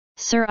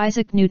Sir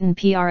Isaac Newton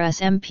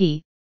PRS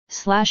MP,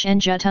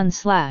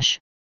 /ʻnjuːtən/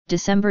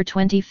 December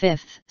 25,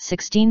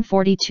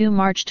 1642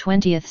 March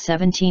 20,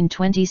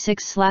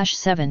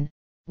 1726/7,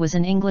 was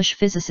an English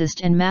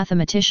physicist and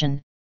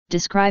mathematician,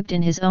 described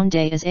in his own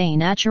day as a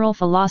natural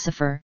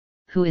philosopher,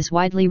 who is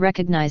widely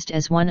recognized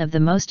as one of the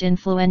most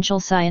influential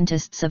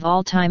scientists of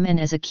all time and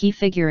as a key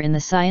figure in the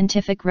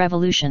scientific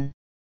revolution.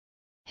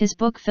 His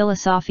book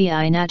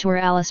Philosophiæ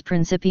Naturalis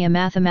Principia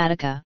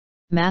Mathematica,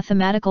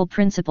 Mathematical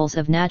Principles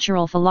of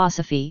Natural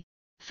Philosophy,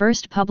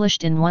 first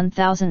published in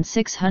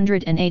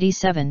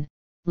 1687,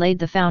 laid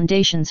the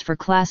foundations for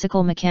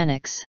classical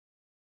mechanics.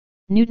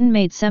 Newton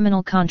made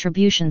seminal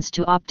contributions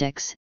to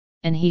optics,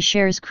 and he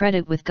shares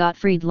credit with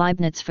Gottfried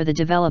Leibniz for the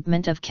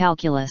development of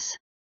calculus.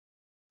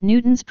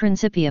 Newton's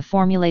Principia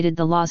formulated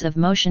the laws of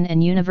motion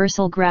and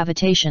universal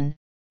gravitation,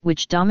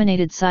 which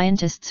dominated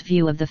scientists'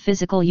 view of the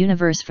physical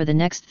universe for the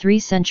next 3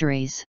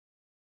 centuries.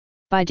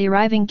 By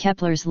deriving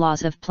Kepler's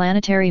laws of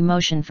planetary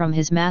motion from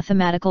his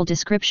mathematical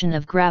description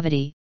of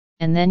gravity,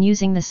 and then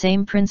using the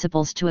same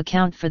principles to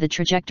account for the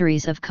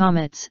trajectories of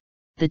comets,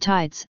 the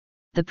tides,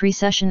 the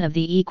precession of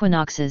the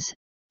equinoxes,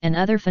 and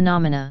other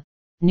phenomena,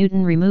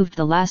 Newton removed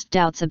the last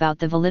doubts about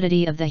the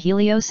validity of the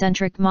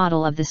heliocentric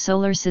model of the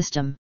solar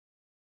system.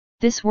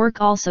 This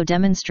work also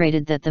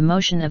demonstrated that the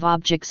motion of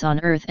objects on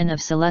Earth and of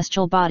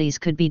celestial bodies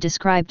could be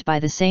described by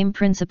the same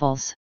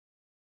principles.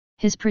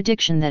 His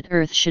prediction that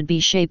Earth should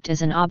be shaped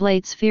as an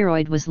oblate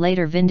spheroid was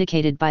later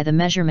vindicated by the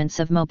measurements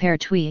of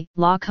Maupertuis,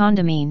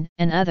 Condamine,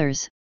 and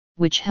others,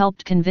 which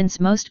helped convince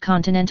most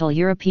continental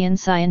European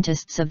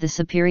scientists of the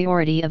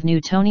superiority of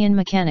Newtonian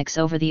mechanics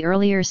over the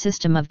earlier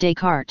system of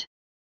Descartes.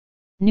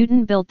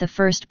 Newton built the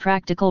first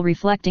practical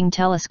reflecting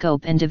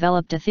telescope and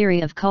developed a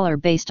theory of color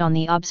based on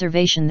the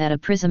observation that a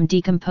prism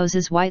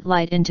decomposes white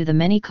light into the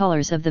many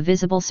colors of the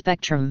visible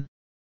spectrum.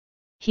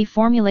 He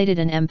formulated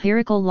an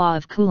empirical law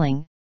of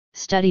cooling,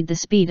 studied the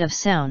speed of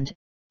sound,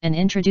 and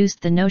introduced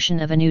the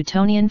notion of a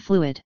Newtonian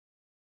fluid.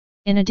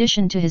 In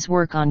addition to his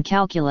work on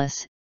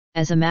calculus,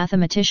 as a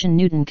mathematician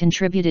Newton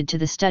contributed to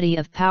the study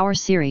of power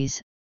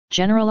series,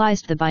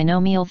 generalized the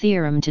binomial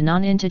theorem to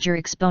non-integer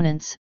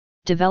exponents,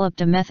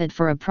 developed a method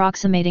for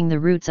approximating the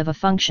roots of a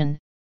function,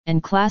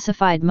 and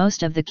classified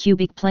most of the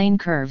cubic plane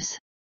curves.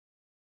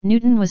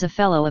 Newton was a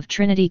Fellow of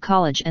Trinity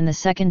College and the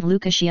second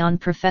Lucasian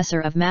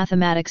Professor of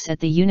Mathematics at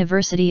the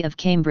University of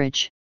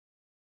Cambridge.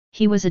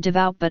 He was a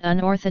devout but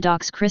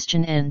unorthodox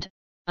Christian and,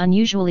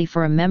 unusually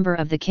for a member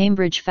of the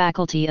Cambridge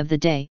faculty of the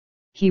day,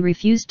 he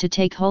refused to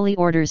take holy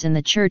orders in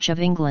the Church of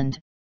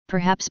England,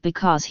 perhaps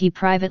because he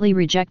privately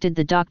rejected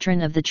the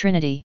doctrine of the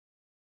Trinity.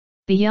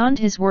 Beyond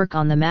his work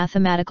on the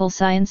mathematical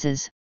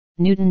sciences,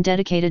 Newton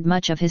dedicated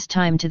much of his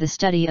time to the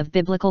study of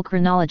biblical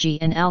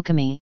chronology and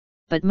alchemy,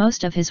 but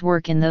most of his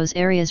work in those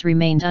areas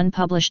remained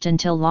unpublished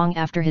until long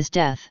after his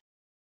death.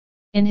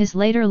 In his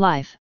later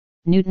life,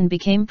 Newton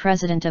became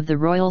president of the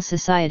Royal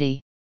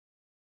Society.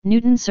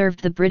 Newton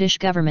served the British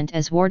government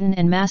as warden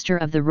and master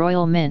of the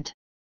Royal Mint.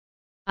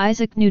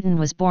 Isaac Newton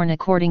was born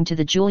according to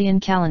the Julian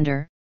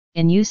calendar,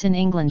 in use in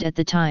England at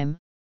the time,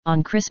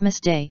 on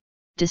Christmas Day,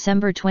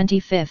 December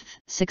 25,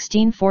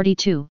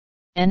 1642,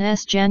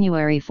 NS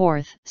January 4,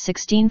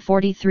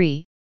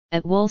 1643,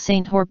 at Wool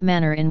St. Horpe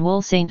Manor in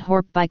Wool St.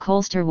 Horpe by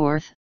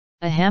Colsterworth,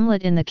 a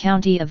hamlet in the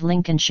county of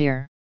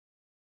Lincolnshire.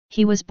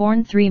 He was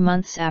born 3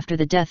 months after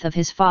the death of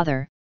his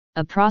father,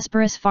 a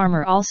prosperous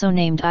farmer also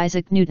named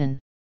Isaac Newton.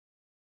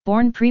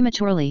 Born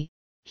prematurely,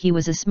 he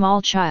was a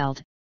small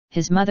child.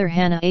 His mother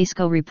Hannah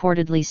Asko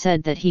reportedly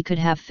said that he could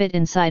have fit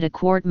inside a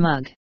quart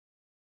mug.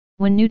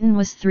 When Newton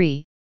was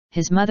 3,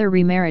 his mother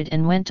remarried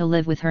and went to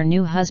live with her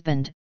new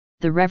husband,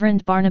 the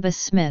Reverend Barnabas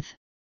Smith,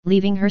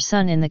 leaving her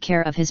son in the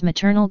care of his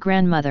maternal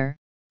grandmother,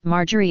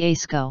 Marjorie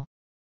Asko.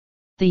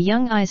 The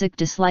young Isaac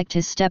disliked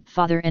his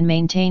stepfather and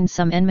maintained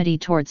some enmity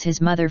towards his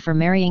mother for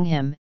marrying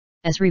him,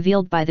 as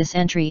revealed by this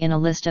entry in a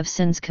list of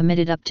sins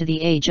committed up to the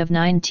age of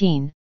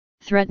 19,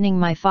 threatening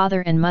my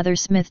father and mother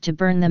Smith to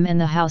burn them and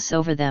the house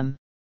over them.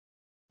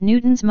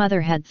 Newton's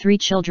mother had 3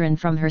 children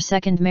from her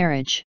second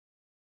marriage.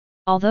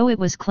 Although it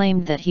was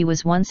claimed that he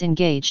was once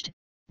engaged,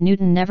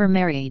 Newton never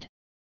married.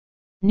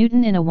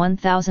 Newton in a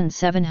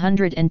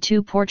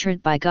 1702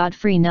 portrait by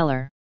Godfrey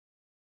Kneller.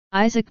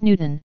 Isaac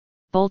Newton,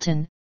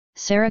 Bolton,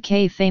 Sarah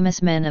K.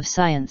 Famous Men of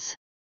Science.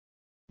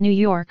 New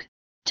York,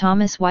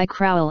 Thomas Y.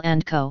 Crowell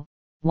 & Co.,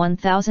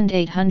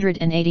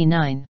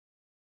 1889.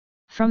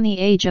 From the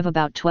age of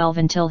about 12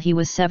 until he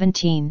was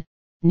 17,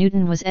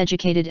 Newton was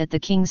educated at the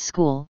King's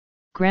School,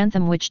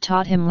 Grantham, which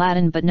taught him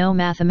Latin but no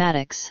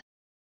mathematics.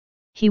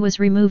 He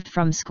was removed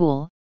from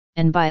school,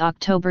 and by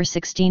October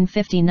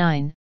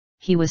 1659,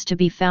 he was to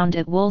be found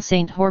at Wool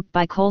St. Horpe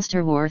by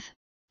Colsterworth,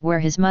 where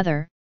his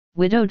mother,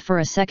 widowed for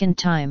a second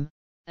time,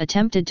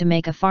 attempted to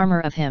make a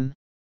farmer of him.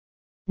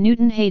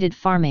 Newton hated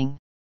farming.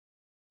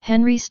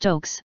 Henry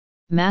Stokes,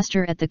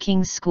 master at the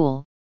King's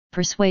School,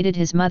 persuaded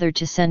his mother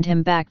to send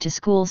him back to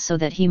school so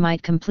that he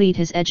might complete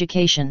his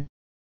education.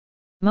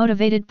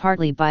 Motivated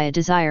partly by a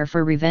desire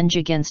for revenge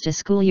against a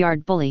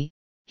schoolyard bully,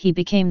 he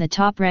became the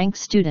top-ranked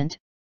student,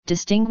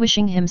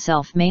 distinguishing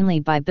himself mainly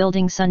by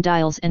building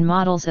sundials and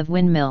models of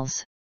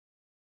windmills.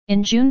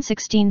 In June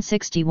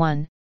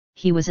 1661,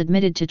 he was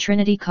admitted to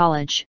Trinity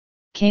College,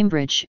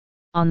 Cambridge,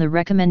 on the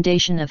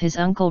recommendation of his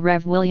uncle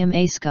Rev. William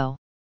Ayscough.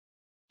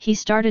 He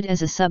started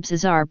as a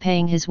subsizar,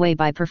 paying his way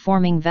by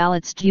performing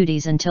valet's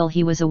duties until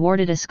he was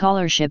awarded a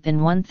scholarship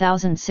in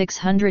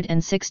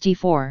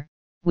 1664,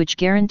 which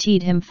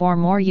guaranteed him 4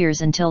 more years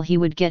until he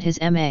would get his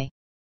M.A.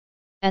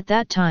 At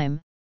that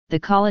time, the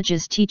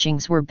college's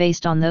teachings were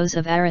based on those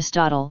of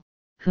Aristotle,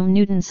 whom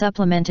Newton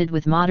supplemented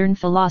with modern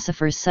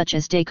philosophers such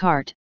as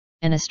Descartes,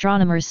 and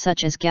astronomers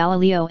such as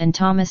Galileo and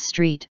Thomas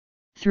Street,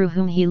 through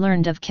whom he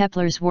learned of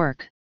Kepler's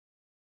work.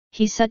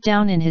 He set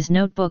down in his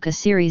notebook a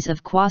series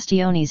of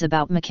questiones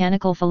about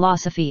mechanical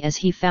philosophy as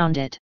he found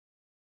it.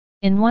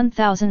 In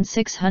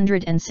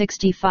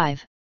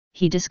 1665,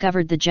 he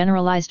discovered the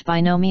generalized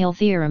binomial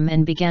theorem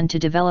and began to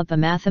develop a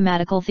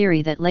mathematical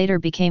theory that later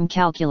became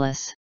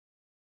calculus.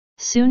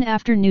 Soon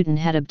after Newton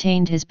had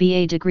obtained his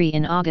B.A. degree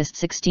in August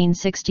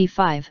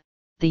 1665,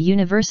 the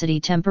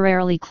university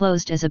temporarily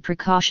closed as a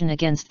precaution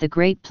against the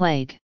Great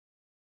Plague.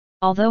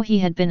 Although he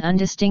had been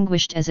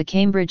undistinguished as a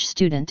Cambridge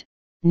student,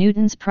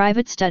 Newton's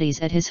private studies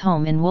at his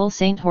home in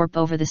Woolsainthorpe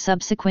over the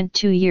subsequent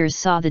 2 years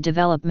saw the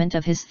development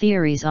of his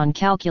theories on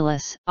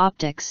calculus,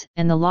 optics,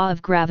 and the law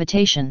of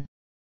gravitation.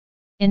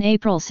 In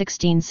April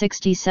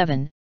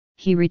 1667,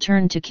 he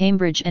returned to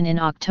Cambridge and in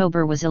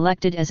October was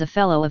elected as a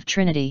Fellow of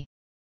Trinity.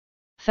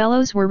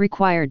 Fellows were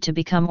required to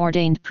become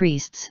ordained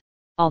priests,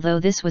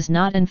 although this was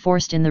not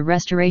enforced in the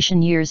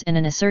Restoration years and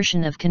an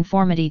assertion of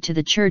conformity to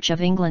the Church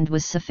of England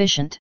was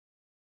sufficient.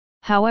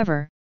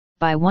 However,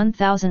 by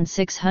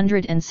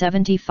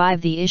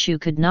 1675 the issue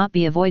could not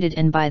be avoided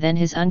and by then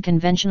his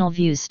unconventional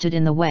views stood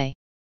in the way.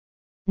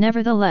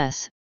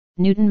 Nevertheless,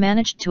 Newton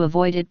managed to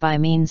avoid it by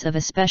means of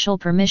a special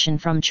permission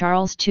from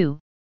Charles II,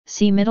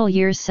 see middle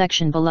years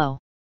section below.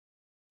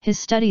 His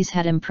studies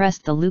had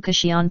impressed the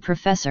Lucasian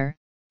professor,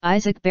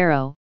 Isaac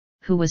Barrow,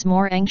 who was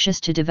more anxious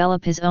to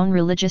develop his own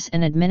religious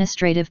and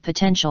administrative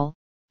potential.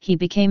 He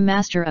became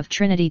Master of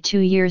Trinity 2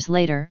 years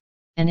later,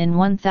 and in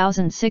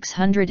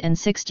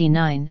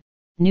 1669,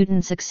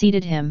 Newton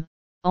succeeded him,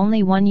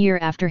 only 1 year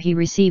after he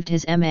received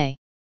his M.A.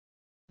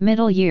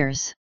 Middle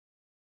years.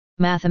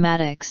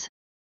 Mathematics.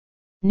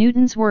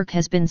 Newton's work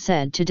has been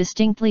said to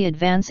distinctly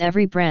advance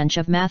every branch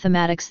of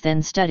mathematics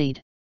then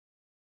studied.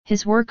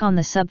 His work on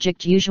the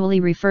subject, usually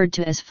referred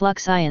to as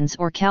flux ions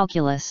or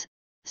calculus,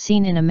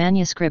 seen in a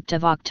manuscript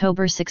of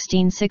October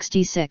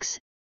 1666,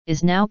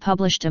 is now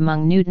published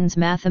among Newton's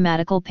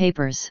mathematical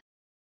papers.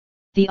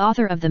 The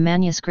author of the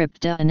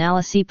manuscript De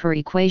Analysi per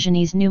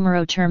Equationes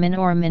Numero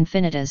Terminorum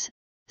Infinitas,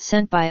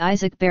 sent by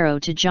Isaac Barrow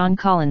to John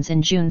Collins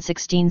in June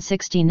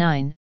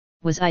 1669,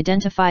 was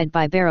identified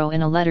by Barrow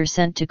in a letter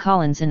sent to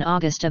Collins in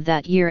August of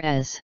that year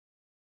as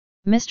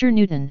Mr.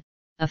 Newton,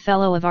 a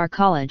fellow of our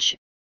college,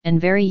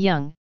 and very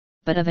young,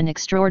 but of an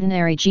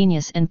extraordinary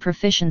genius and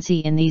proficiency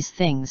in these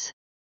things.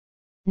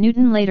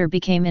 Newton later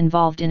became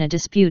involved in a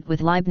dispute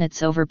with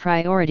Leibniz over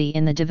priority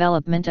in the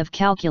development of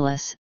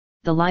calculus,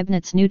 the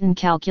Leibniz-Newton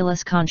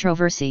calculus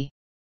controversy.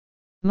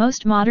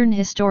 Most modern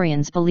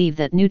historians believe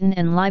that Newton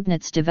and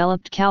Leibniz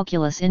developed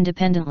calculus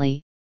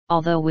independently,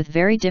 although with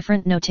very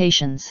different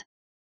notations.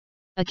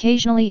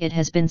 Occasionally it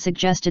has been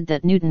suggested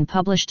that Newton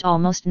published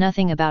almost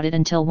nothing about it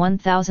until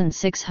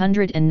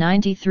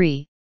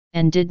 1693,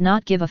 and did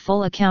not give a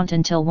full account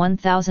until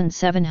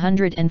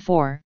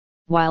 1704,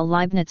 while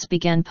Leibniz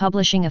began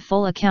publishing a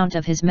full account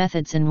of his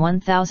methods in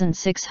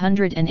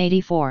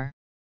 1684.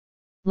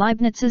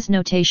 Leibniz's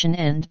notation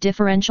and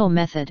differential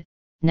method,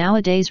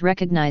 nowadays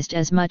recognized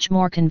as much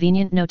more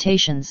convenient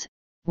notations,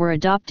 were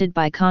adopted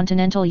by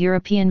Continental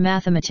European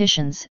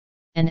mathematicians,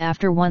 and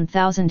after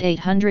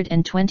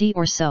 1820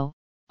 or so,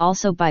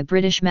 also by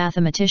British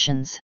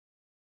mathematicians.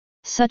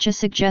 Such a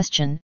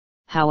suggestion,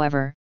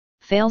 however,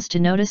 fails to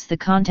notice the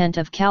content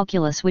of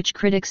calculus which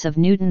critics of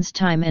Newton's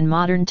time and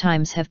modern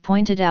times have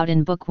pointed out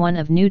in Book 1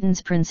 of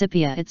Newton's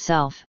Principia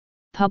itself,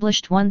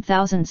 published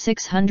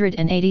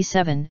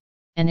 1687,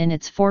 and in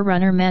its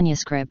forerunner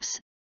manuscripts,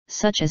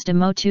 such as De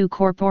Motu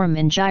Corporum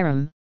in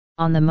Gyrum,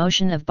 on the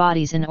motion of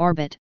bodies in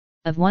orbit,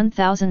 of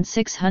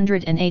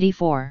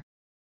 1684.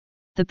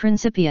 The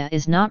Principia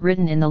is not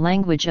written in the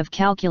language of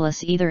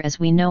calculus either as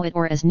we know it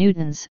or as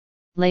Newton's,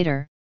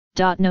 later,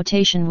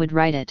 notation would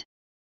write it.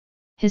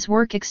 His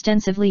work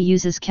extensively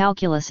uses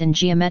calculus in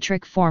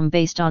geometric form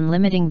based on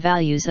limiting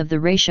values of the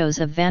ratios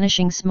of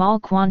vanishing small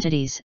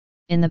quantities.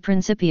 In the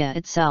Principia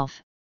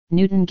itself,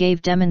 Newton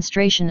gave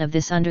demonstration of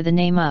this under the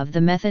name of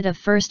the method of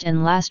first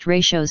and last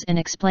ratios and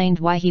explained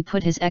why he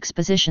put his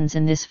expositions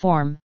in this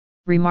form,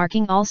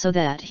 remarking also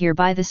that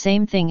hereby the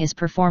same thing is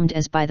performed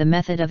as by the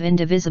method of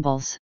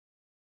indivisibles.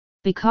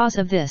 Because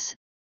of this,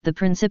 the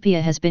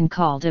Principia has been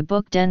called a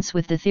book dense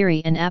with the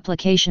theory and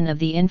application of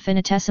the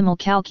infinitesimal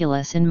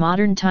calculus in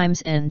modern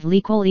times and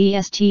l'equal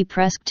est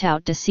presque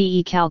tout de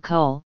ce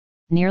calcul,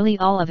 nearly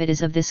all of it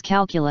is of this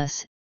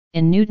calculus,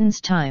 in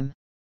Newton's time.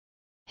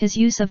 His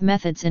use of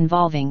methods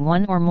involving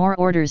one or more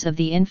orders of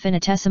the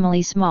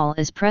infinitesimally small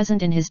is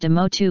present in his De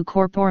Motu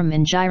Corporum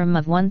Ingirum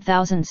of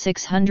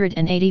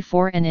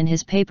 1684 and in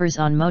his papers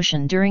on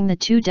motion during the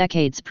 2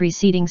 decades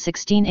preceding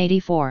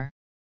 1684.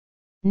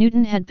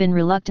 Newton had been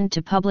reluctant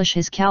to publish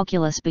his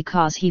calculus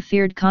because he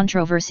feared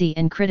controversy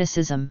and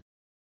criticism.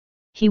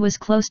 He was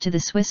close to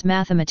the Swiss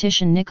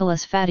mathematician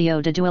Nicolas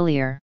Fatio de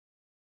Duillier.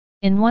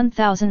 In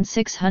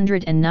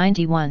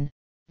 1691,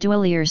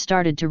 Duillier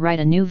started to write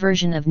a new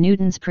version of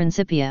Newton's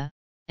Principia,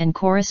 and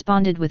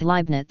corresponded with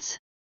Leibniz.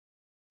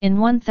 In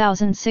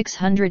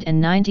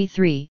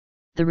 1693,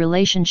 the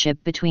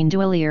relationship between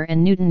Duillier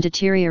and Newton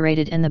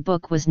deteriorated and the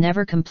book was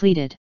never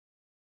completed.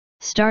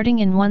 Starting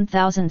in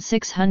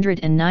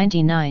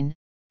 1699,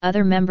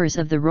 other members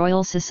of the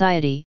Royal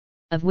Society,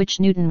 of which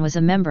Newton was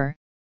a member,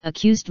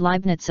 accused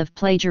Leibniz of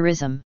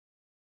plagiarism.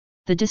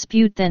 The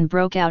dispute then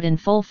broke out in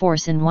full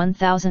force in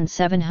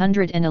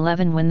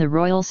 1711 when the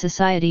Royal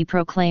Society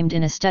proclaimed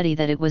in a study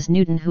that it was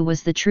Newton who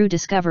was the true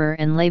discoverer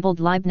and labelled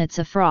Leibniz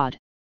a fraud.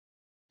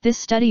 This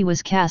study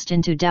was cast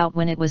into doubt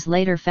when it was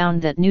later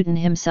found that Newton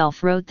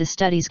himself wrote the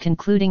study's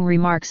concluding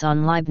remarks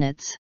on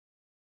Leibniz.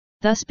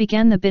 Thus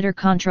began the bitter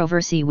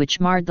controversy which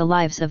marred the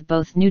lives of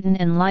both Newton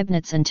and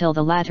Leibniz until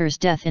the latter's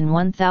death in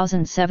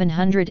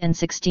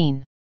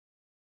 1716.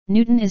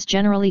 Newton is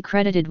generally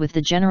credited with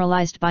the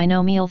generalized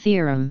binomial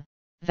theorem,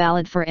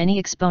 valid for any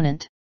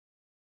exponent.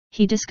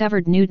 He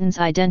discovered Newton's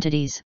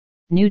identities,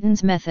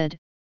 Newton's method,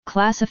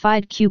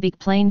 classified cubic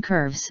plane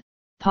curves,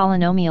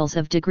 polynomials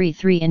of degree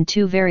 3 in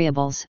 2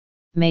 variables,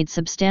 made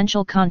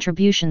substantial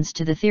contributions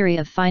to the theory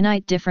of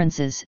finite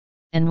differences,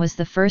 and was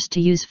the first to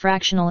use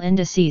fractional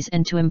indices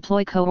and to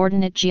employ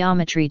coordinate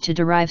geometry to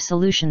derive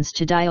solutions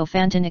to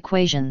Diophantine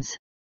equations.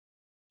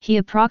 He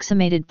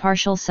approximated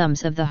partial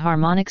sums of the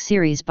harmonic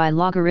series by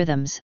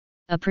logarithms,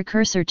 a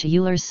precursor to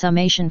Euler's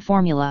summation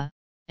formula,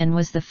 and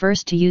was the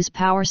first to use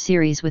power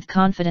series with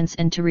confidence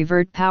and to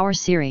revert power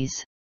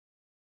series.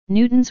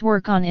 Newton's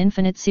work on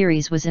infinite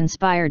series was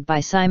inspired by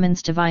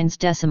Simons-Devine's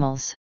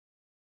decimals.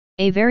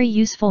 A very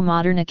useful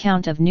modern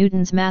account of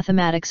Newton's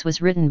mathematics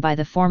was written by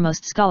the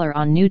foremost scholar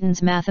on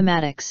Newton's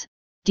mathematics,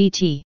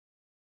 D.T.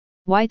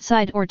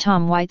 Whiteside or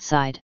Tom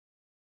Whiteside.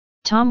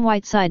 Tom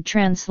Whiteside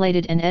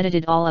translated and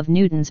edited all of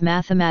Newton's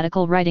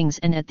mathematical writings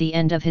and at the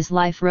end of his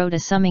life wrote a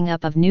summing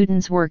up of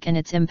Newton's work and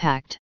its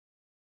impact.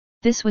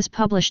 This was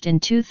published in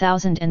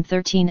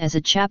 2013 as a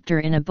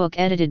chapter in a book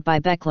edited by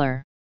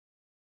Beckler.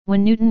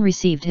 When Newton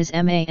received his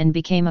M.A. and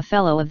became a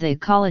Fellow of the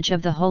College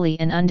of the Holy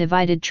and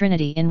Undivided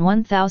Trinity in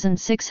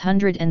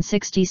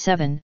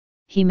 1667,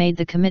 he made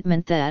the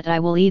commitment that I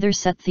will either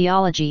set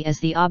theology as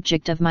the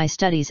object of my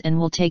studies and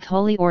will take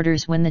holy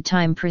orders when the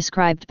time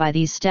prescribed by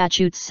these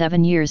statutes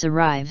 7 years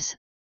arrives,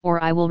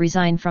 or I will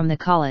resign from the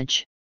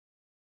college.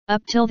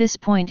 Up till this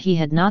point he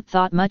had not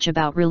thought much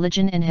about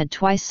religion and had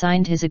twice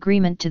signed his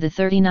agreement to the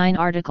 39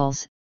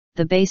 Articles,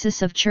 the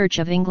basis of Church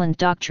of England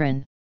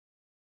doctrine.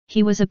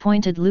 He was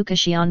appointed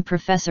Lucasian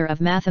Professor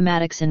of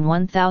Mathematics in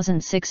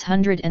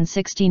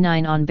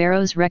 1669 on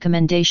Barrow's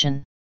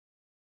recommendation.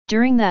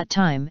 During that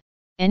time,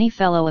 any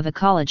fellow of a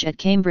college at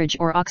Cambridge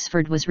or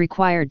Oxford was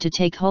required to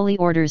take holy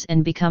orders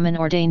and become an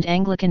ordained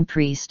Anglican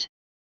priest.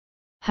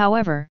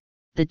 However,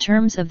 the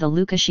terms of the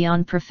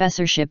Lucasian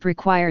professorship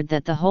required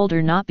that the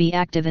holder not be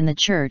active in the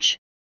church,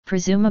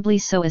 presumably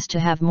so as to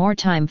have more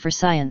time for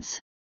science.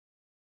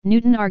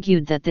 Newton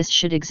argued that this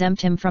should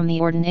exempt him from the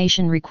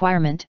ordination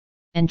requirement,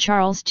 and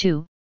Charles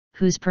II,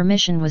 whose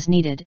permission was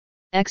needed,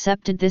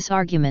 accepted this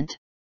argument.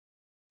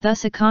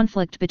 Thus a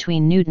conflict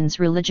between Newton's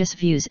religious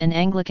views and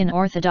Anglican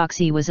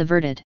orthodoxy was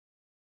averted.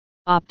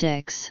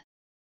 Optics.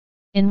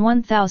 In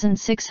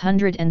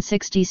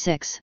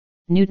 1666,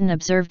 Newton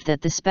observed that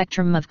the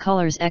spectrum of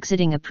colors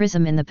exiting a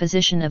prism in the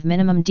position of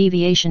minimum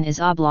deviation is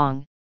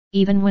oblong,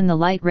 even when the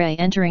light ray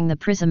entering the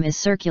prism is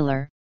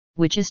circular,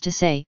 which is to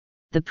say,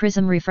 the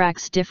prism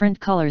refracts different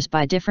colors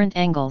by different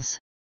angles.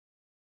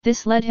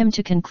 This led him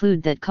to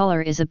conclude that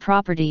color is a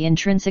property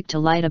intrinsic to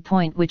light, a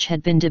point which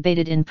had been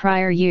debated in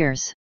prior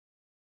years.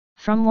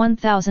 From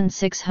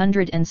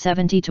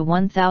 1670 to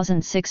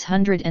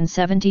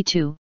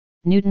 1672,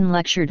 Newton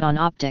lectured on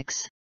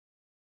optics.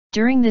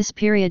 During this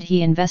period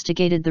he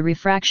investigated the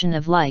refraction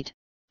of light,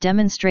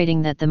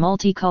 demonstrating that the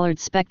multicolored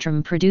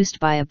spectrum produced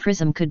by a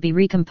prism could be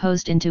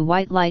recomposed into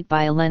white light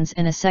by a lens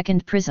and a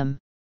second prism.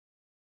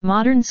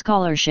 Modern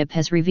scholarship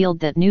has revealed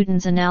that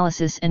Newton's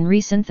analysis and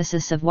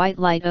resynthesis of white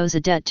light owes a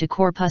debt to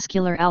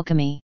corpuscular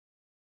alchemy.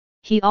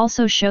 He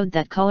also showed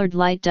that colored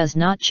light does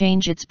not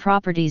change its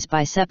properties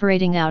by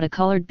separating out a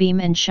colored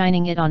beam and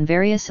shining it on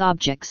various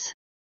objects.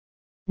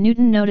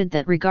 Newton noted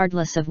that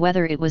regardless of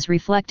whether it was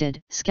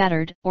reflected,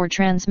 scattered, or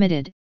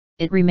transmitted,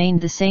 it remained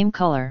the same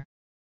color.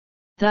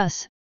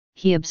 Thus,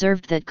 he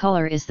observed that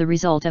color is the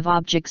result of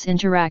objects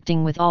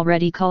interacting with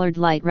already colored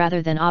light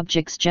rather than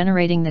objects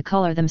generating the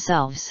color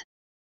themselves.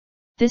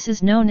 This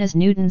is known as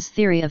Newton's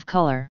theory of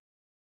color.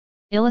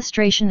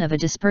 Illustration of a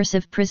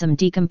dispersive prism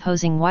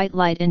decomposing white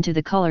light into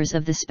the colors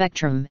of the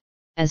spectrum,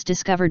 as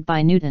discovered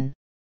by Newton.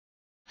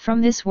 From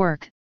this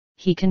work,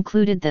 he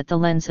concluded that the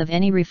lens of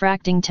any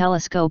refracting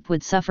telescope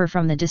would suffer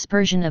from the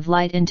dispersion of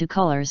light into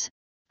colors,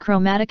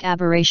 chromatic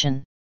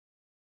aberration.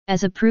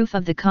 As a proof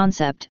of the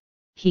concept,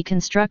 he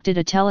constructed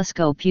a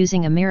telescope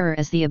using a mirror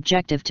as the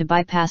objective to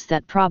bypass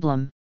that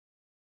problem.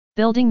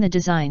 Building the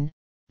design,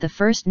 the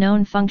first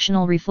known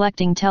functional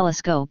reflecting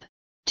telescope,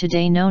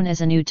 today known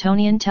as a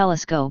Newtonian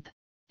telescope,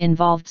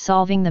 involved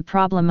solving the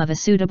problem of a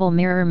suitable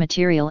mirror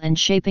material and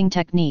shaping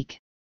technique.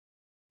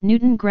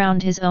 Newton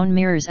ground his own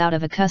mirrors out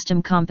of a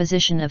custom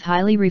composition of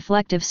highly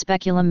reflective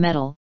speculum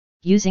metal,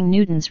 using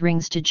Newton's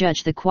rings to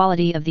judge the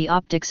quality of the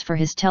optics for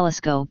his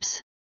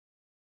telescopes.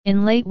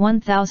 In late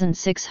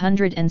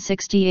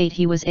 1668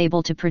 he was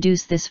able to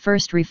produce this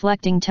first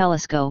reflecting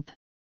telescope.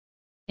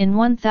 In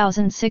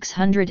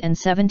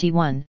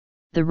 1671,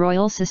 the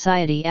Royal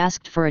Society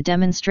asked for a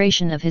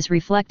demonstration of his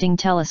reflecting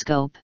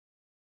telescope.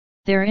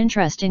 Their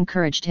interest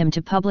encouraged him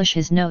to publish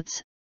his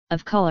notes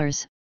of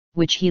colors,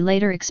 which he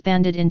later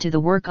expanded into the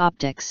work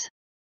Optics.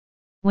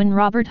 When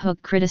Robert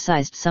Hooke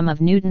criticized some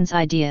of Newton's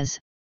ideas,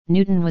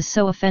 Newton was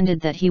so offended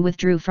that he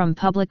withdrew from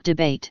public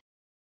debate.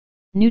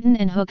 Newton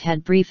and Hooke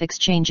had brief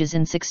exchanges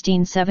in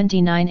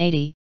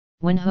 1679–80,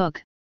 when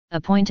Hooke,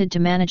 appointed to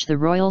manage the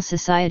Royal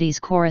Society's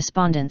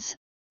correspondence,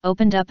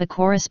 opened up a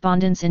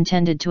correspondence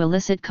intended to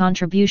elicit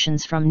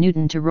contributions from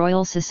Newton to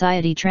Royal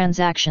Society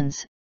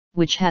transactions,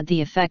 which had the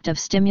effect of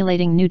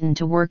stimulating Newton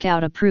to work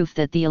out a proof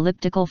that the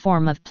elliptical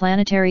form of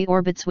planetary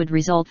orbits would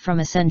result from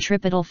a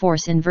centripetal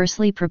force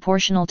inversely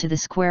proportional to the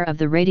square of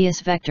the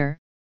radius vector.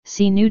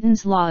 See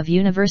Newton's law of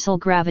universal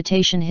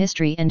gravitation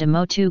history and de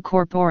motu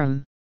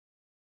corporum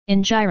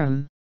in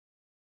Gyrum.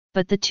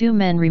 But the two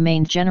men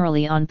remained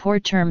generally on poor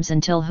terms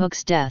until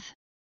Hooke's death.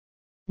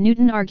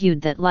 Newton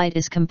argued that light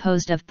is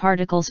composed of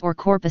particles or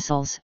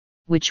corpuscles,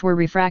 which were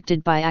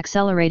refracted by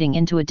accelerating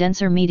into a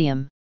denser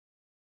medium.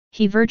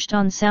 He verged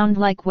on sound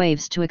like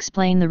waves to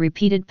explain the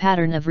repeated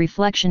pattern of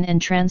reflection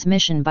and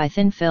transmission by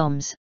thin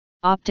films,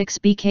 Optics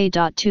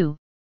BK.2,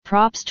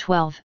 Props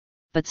 12,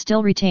 but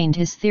still retained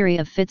his theory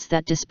of fits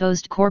that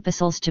disposed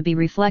corpuscles to be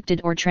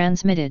reflected or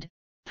transmitted,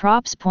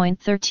 Props.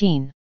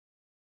 13.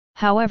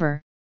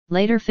 However,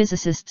 later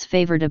physicists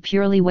favored a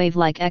purely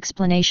wave-like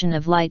explanation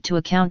of light to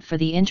account for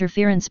the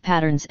interference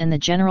patterns and the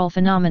general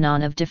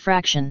phenomenon of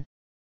diffraction.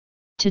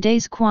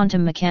 Today's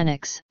quantum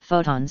mechanics,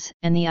 photons,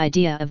 and the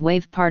idea of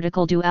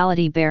wave-particle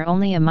duality bear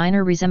only a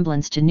minor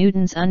resemblance to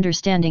Newton's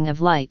understanding of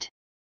light.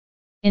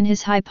 In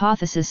his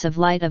hypothesis of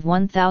light of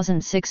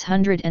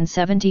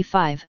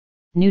 1675,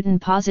 Newton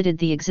posited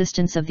the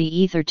existence of the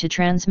ether to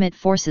transmit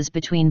forces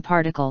between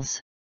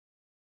particles.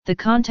 The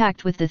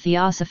contact with the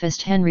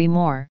theosophist Henry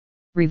More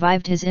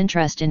revived his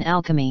interest in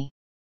alchemy.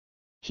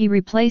 He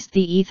replaced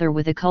the ether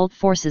with occult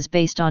forces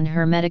based on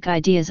Hermetic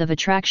ideas of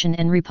attraction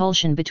and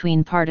repulsion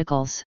between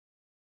particles.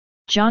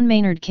 John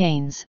Maynard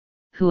Keynes,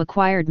 who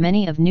acquired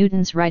many of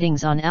Newton's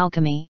writings on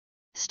alchemy,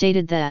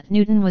 stated that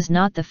Newton was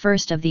not the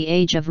first of the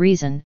age of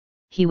reason,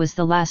 he was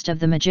the last of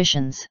the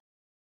magicians.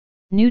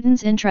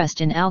 Newton's interest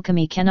in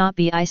alchemy cannot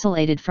be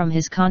isolated from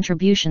his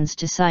contributions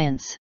to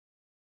science.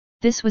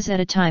 This was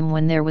at a time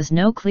when there was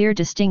no clear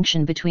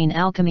distinction between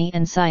alchemy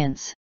and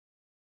science.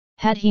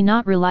 Had he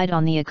not relied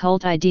on the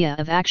occult idea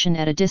of action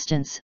at a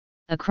distance,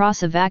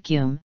 across a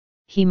vacuum,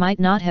 he might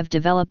not have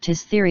developed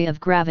his theory of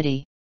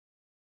gravity.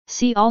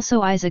 See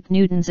also Isaac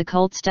Newton's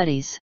occult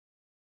studies.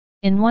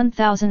 In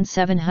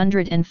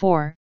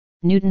 1704,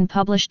 Newton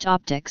published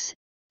Optics,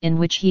 in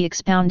which he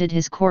expounded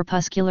his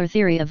corpuscular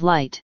theory of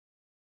light.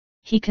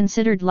 He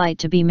considered light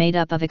to be made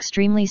up of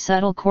extremely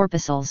subtle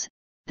corpuscles,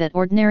 that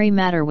ordinary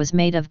matter was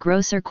made of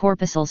grosser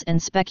corpuscles,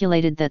 and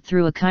speculated that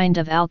through a kind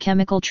of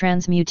alchemical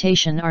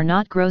transmutation are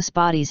not gross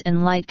bodies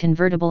and light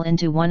convertible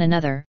into one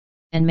another,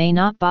 and may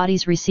not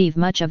bodies receive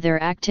much of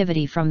their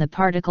activity from the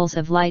particles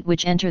of light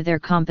which enter their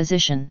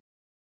composition.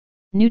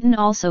 Newton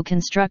also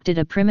constructed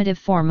a primitive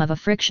form of a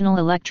frictional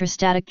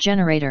electrostatic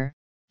generator,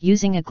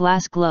 using a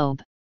glass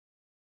globe.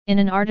 In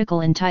an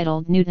article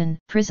entitled Newton,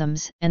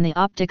 Prisms, and the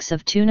Optics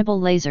of Tunable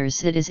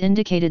Lasers, it is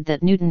indicated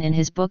that Newton in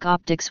his book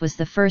Optics was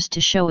the first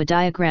to show a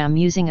diagram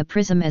using a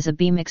prism as a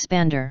beam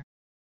expander.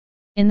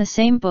 In the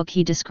same book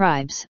he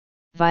describes,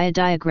 via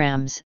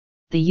diagrams,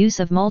 the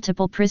use of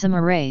multiple prism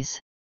arrays.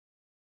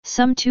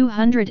 Some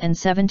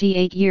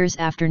 278 years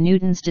after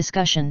Newton's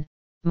discussion,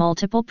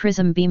 multiple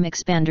prism beam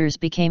expanders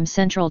became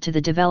central to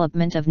the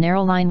development of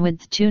narrow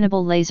line-width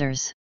tunable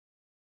lasers.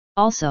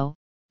 Also,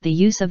 the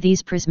use of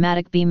these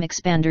prismatic beam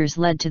expanders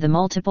led to the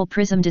multiple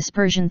prism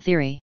dispersion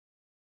theory.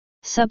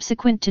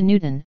 Subsequent to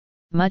Newton,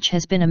 much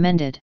has been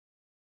amended.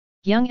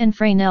 Young and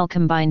Fresnel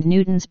combined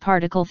Newton's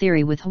particle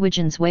theory with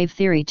Huygens wave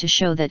theory to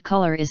show that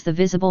color is the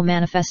visible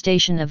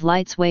manifestation of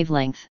light's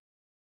wavelength.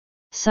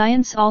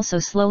 Science also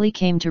slowly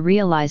came to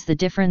realize the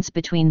difference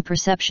between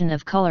perception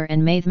of color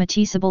and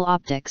mathematiciable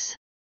optics.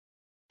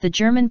 The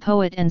German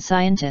poet and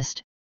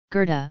scientist,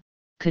 Goethe,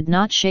 could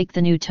not shake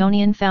the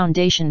Newtonian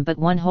foundation, but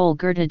one hole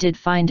Goethe did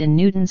find in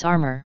Newton's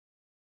armor.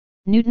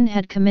 Newton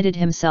had committed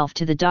himself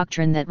to the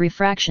doctrine that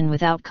refraction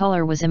without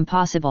color was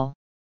impossible.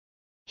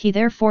 He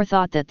therefore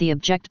thought that the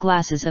object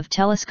glasses of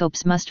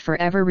telescopes must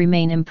forever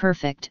remain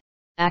imperfect,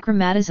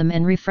 achromatism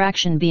and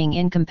refraction being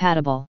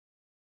incompatible.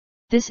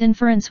 This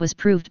inference was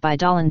proved by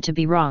Dalton to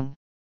be wrong.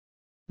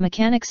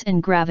 Mechanics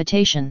and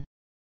gravitation.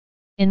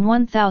 In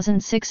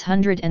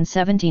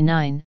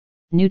 1679,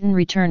 Newton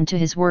returned to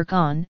his work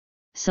on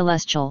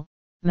celestial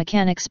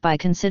mechanics by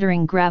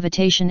considering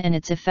gravitation and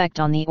its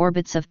effect on the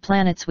orbits of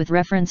planets with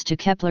reference to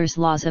Kepler's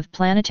laws of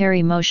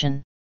planetary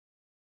motion.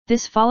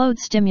 This followed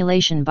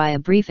stimulation by a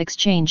brief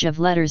exchange of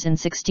letters in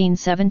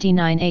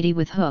 1679–80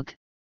 with Hooke,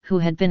 who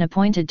had been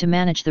appointed to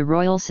manage the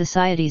Royal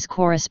Society's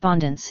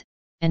correspondence,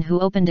 and who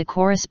opened a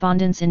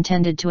correspondence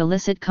intended to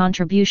elicit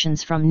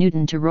contributions from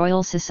Newton to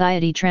Royal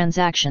Society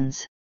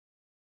transactions.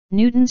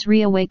 Newton's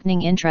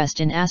reawakening interest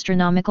in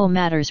astronomical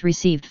matters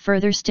received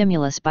further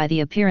stimulus by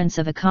the appearance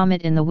of a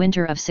comet in the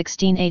winter of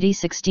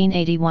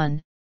 1680–1681,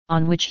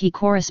 on which he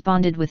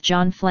corresponded with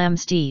John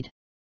Flamsteed.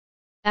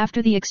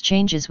 After the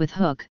exchanges with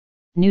Hooke,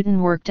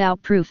 Newton worked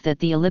out proof that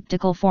the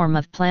elliptical form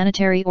of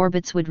planetary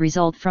orbits would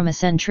result from a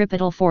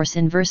centripetal force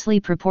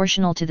inversely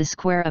proportional to the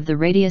square of the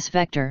radius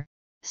vector.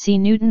 See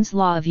Newton's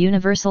law of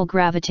universal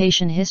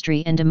gravitation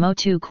history and de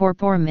motu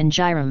corporum in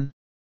gyrum.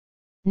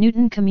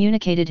 Newton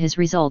communicated his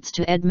results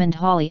to Edmund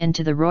Halley and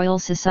to the Royal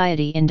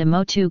Society in De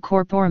Motu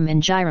Corporum in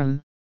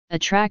Gyrum, a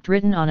tract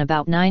written on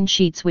about 9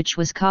 sheets which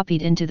was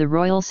copied into the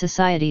Royal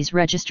Society's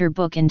register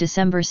book in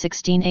December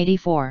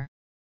 1684.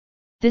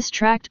 This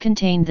tract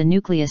contained the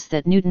nucleus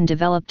that Newton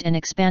developed and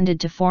expanded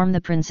to form the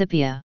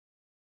Principia.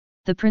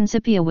 The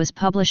Principia was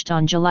published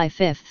on July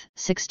 5,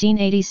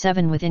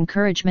 1687 with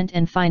encouragement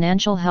and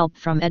financial help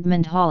from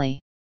Edmund Halley.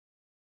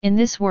 In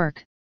this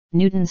work,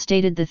 Newton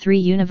stated the 3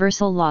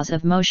 universal laws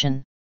of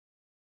motion.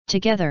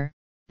 Together,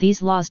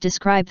 these laws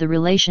describe the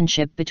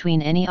relationship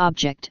between any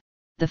object,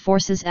 the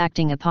forces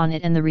acting upon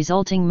it and the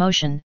resulting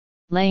motion,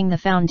 laying the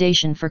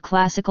foundation for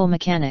classical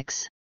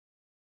mechanics.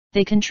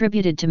 They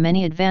contributed to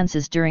many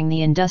advances during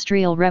the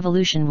Industrial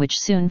Revolution which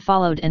soon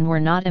followed and were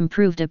not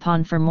improved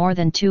upon for more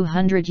than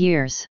 200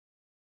 years.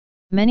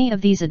 Many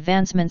of these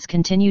advancements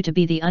continue to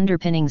be the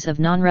underpinnings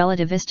of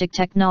non-relativistic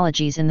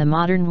technologies in the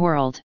modern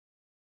world.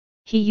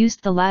 He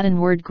used the Latin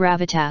word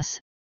gravitas,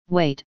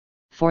 weight,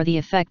 for the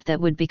effect that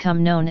would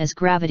become known as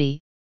gravity,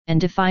 and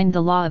defined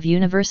the law of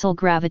universal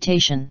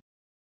gravitation.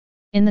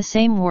 In the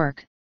same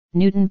work,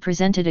 Newton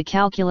presented a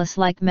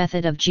calculus-like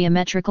method of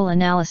geometrical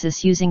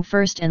analysis using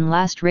first and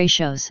last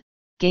ratios,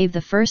 gave the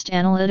first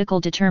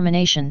analytical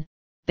determination,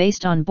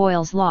 based on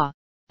Boyle's law,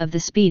 of the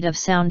speed of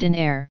sound in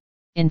air,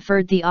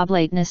 inferred the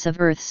oblateness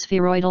of Earth's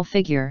spheroidal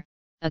figure,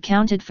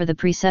 accounted for the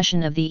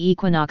precession of the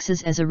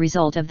equinoxes as a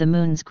result of the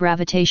Moon's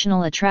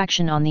gravitational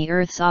attraction on the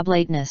Earth's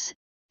oblateness,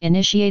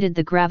 initiated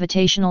the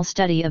gravitational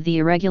study of the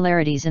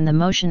irregularities in the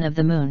motion of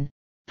the Moon,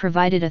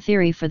 provided a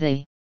theory for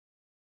the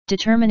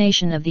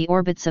determination of the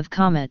orbits of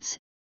comets,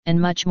 and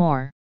much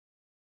more.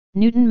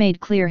 Newton made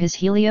clear his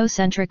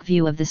heliocentric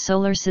view of the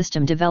solar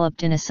system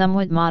developed in a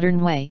somewhat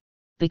modern way,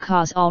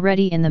 because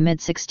already in the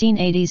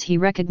mid-1680s he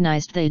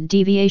recognized the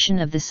deviation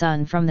of the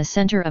Sun from the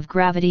center of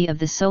gravity of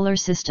the solar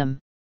system.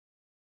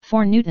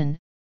 For Newton,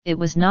 it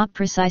was not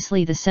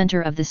precisely the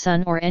center of the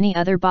Sun or any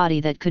other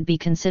body that could be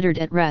considered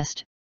at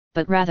rest,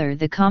 but rather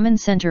the common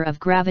center of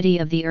gravity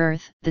of the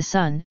Earth, the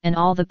Sun, and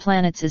all the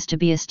planets is to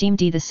be esteemed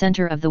the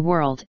center of the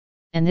world,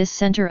 and this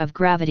center of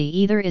gravity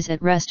either is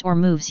at rest or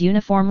moves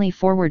uniformly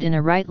forward in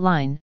a right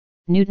line.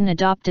 Newton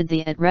adopted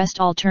the at rest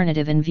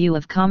alternative in view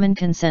of common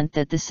consent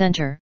that the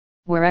center,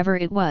 wherever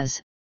it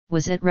was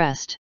at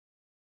rest.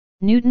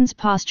 Newton's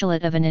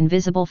postulate of an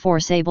invisible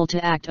force able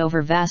to act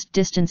over vast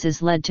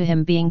distances led to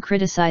him being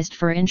criticized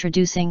for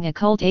introducing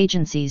occult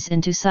agencies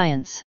into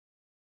science.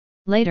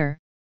 Later,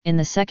 in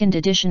the second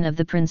edition of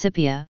the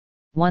Principia,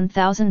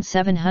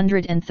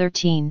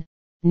 1713,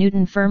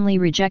 Newton firmly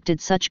rejected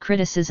such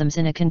criticisms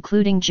in a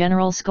concluding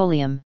general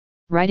scholium,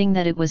 writing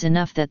that it was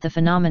enough that the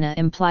phenomena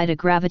implied a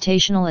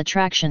gravitational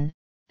attraction,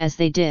 as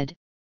they did,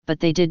 but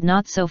they did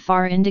not so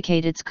far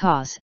indicate its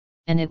cause,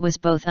 and it was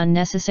both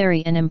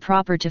unnecessary and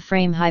improper to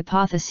frame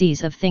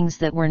hypotheses of things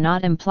that were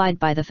not implied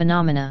by the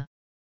phenomena.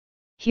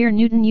 Here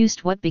Newton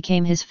used what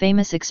became his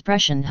famous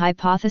expression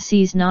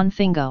hypotheses non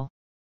fingo.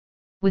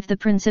 With the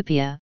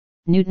Principia,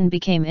 Newton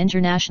became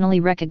internationally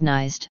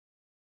recognized.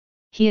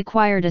 He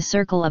acquired a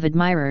circle of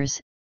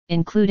admirers,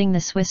 including the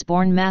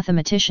Swiss-born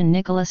mathematician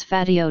Nicolas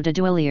Fatio de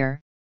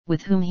Duillier,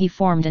 with whom he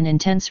formed an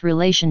intense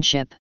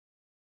relationship.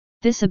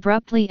 This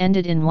abruptly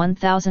ended in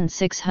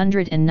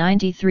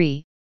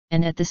 1693,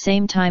 and at the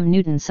same time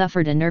Newton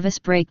suffered a nervous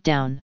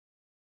breakdown.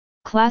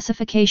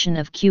 Classification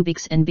of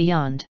cubics and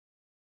beyond.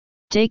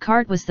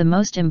 Descartes was the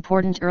most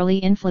important early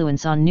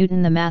influence on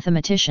Newton the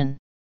mathematician.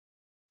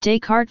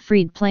 Descartes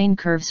freed plane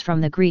curves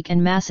from the Greek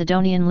and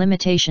Macedonian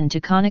limitation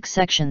to conic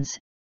sections,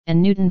 and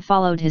Newton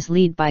followed his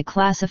lead by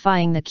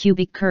classifying the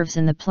cubic curves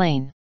in the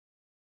plane.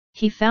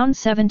 He found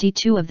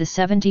 72 of the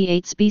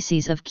 78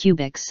 species of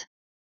cubics.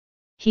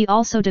 He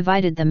also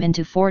divided them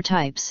into 4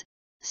 types,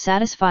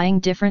 satisfying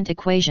different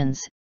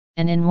equations,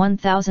 and in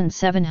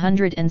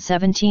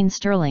 1717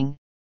 Stirling,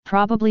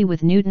 probably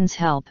with Newton's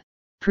help,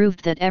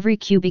 proved that every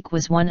cubic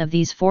was one of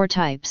these 4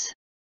 types.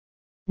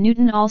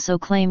 Newton also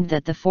claimed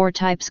that the 4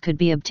 types could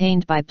be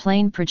obtained by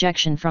plane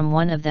projection from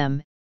one of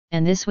them,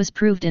 and this was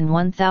proved in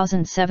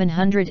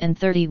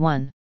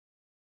 1731.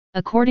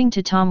 According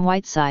to Tom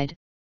Whiteside,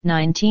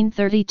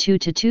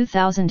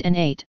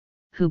 1932–2008,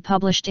 who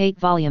published 8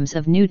 volumes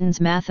of Newton's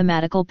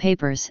mathematical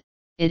papers,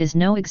 it is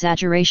no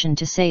exaggeration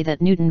to say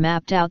that Newton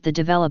mapped out the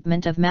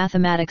development of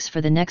mathematics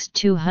for the next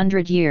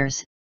 200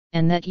 years,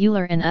 and that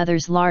Euler and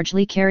others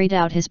largely carried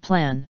out his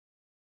plan.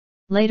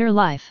 Later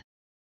life.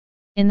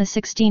 In the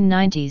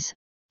 1690s,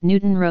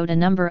 Newton wrote a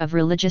number of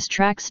religious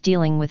tracts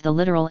dealing with the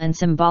literal and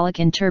symbolic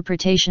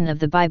interpretation of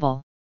the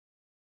Bible.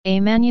 A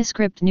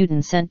manuscript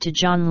Newton sent to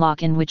John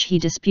Locke in which he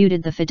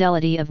disputed the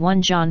fidelity of 1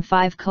 John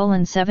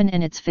 5:7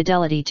 and its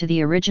fidelity to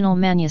the original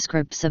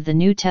manuscripts of the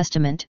New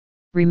Testament,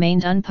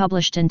 remained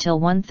unpublished until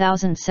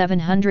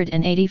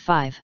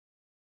 1785.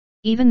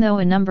 Even though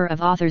a number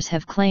of authors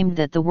have claimed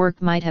that the work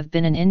might have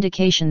been an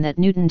indication that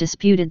Newton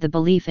disputed the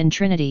belief in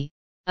Trinity,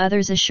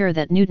 others assure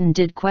that Newton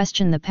did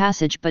question the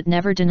passage but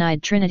never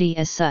denied Trinity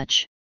as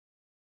such.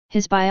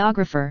 His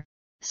biographer,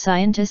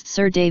 scientist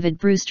Sir David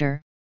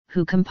Brewster,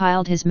 who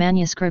compiled his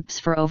manuscripts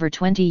for over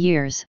 20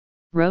 years,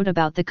 wrote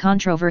about the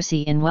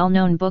controversy in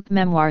well-known book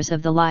Memoirs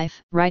of the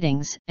Life,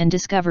 Writings, and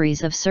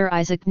Discoveries of Sir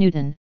Isaac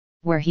Newton,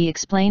 where he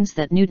explains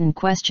that Newton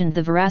questioned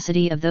the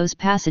veracity of those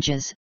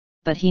passages,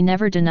 but he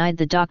never denied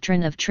the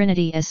doctrine of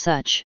Trinity as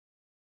such.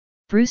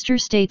 Brewster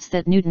states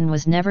that Newton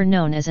was never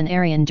known as an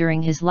Arian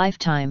during his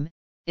lifetime.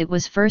 It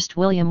was first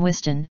William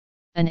Whiston,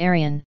 an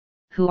Arian,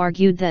 who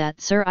argued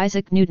that Sir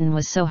Isaac Newton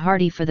was so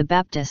hardy for the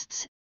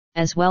Baptists,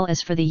 as well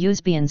as for the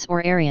Usbeans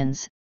or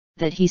Arians,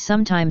 that he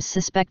sometimes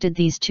suspected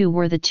these two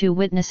were the two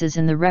witnesses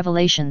in the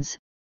Revelations,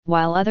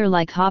 while other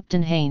like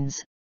Hopton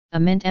Haynes, a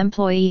Mint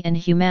employee and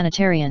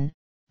humanitarian,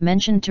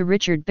 mentioned to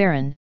Richard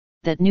Barron,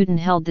 that Newton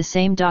held the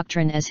same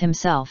doctrine as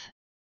himself.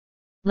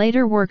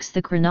 Later works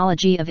The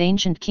Chronology of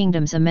Ancient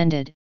Kingdoms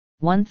Amended,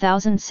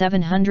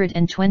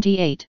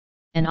 1728,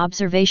 and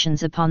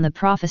Observations upon the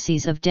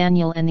Prophecies of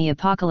Daniel and the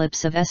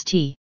Apocalypse of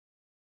St.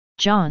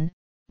 John,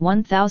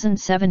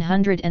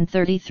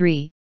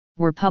 1733,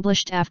 were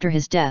published after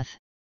his death.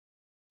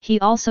 He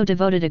also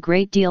devoted a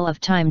great deal of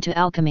time to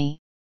alchemy,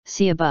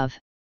 see above.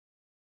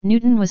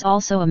 Newton was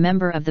also a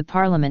member of the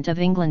Parliament of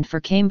England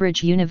for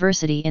Cambridge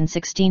University in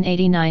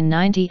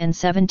 1689–90 and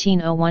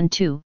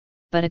 1701–2,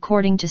 but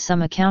according to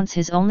some accounts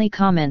his only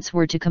comments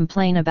were to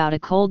complain about a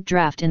cold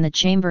draught in the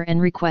chamber and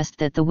request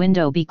that the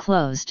window be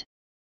closed.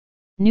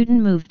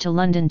 Newton moved to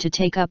London to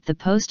take up the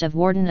post of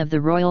Warden of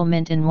the Royal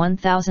Mint in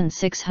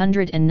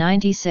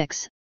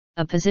 1696,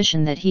 a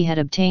position that he had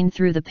obtained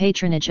through the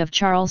patronage of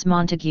Charles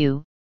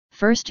Montague,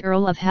 1st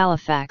Earl of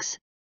Halifax,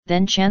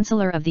 then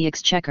Chancellor of the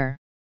Exchequer.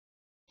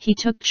 He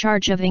took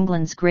charge of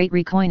England's great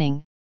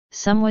recoining,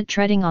 somewhat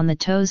treading on the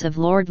toes of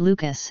Lord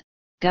Lucas,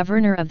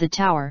 Governor of the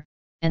Tower,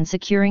 and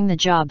securing the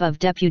job of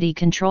Deputy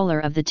Controller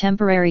of the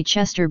temporary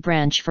Chester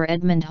branch for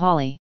Edmund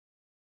Hawley.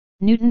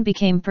 Newton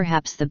became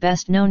perhaps the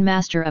best-known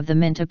master of the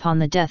mint upon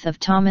the death of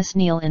Thomas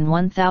Neal in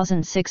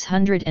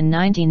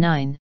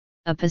 1699,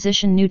 a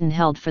position Newton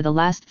held for the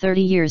last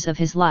 30 years of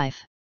his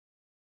life.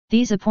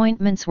 These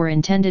appointments were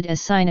intended as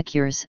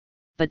sinecures,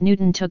 but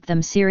Newton took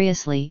them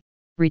seriously,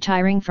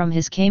 retiring from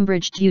his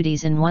Cambridge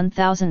duties in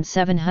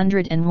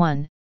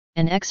 1701,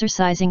 and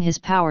exercising his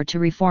power to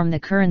reform the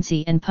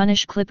currency and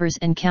punish clippers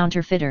and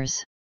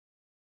counterfeiters.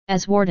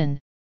 As warden,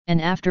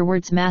 and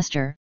afterwards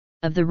master,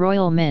 of the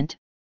Royal Mint,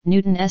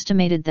 Newton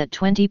estimated that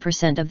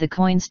 20% of the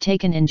coins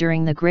taken in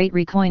during the Great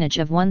Recoinage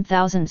of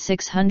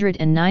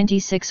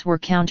 1696 were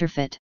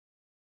counterfeit.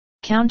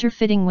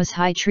 Counterfeiting was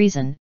high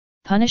treason,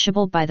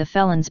 punishable by the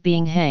felons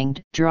being hanged,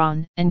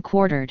 drawn, and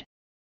quartered.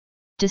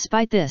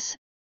 Despite this,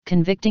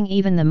 convicting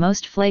even the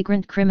most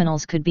flagrant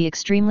criminals could be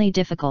extremely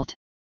difficult.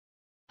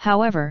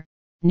 However,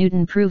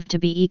 Newton proved to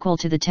be equal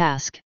to the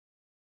task.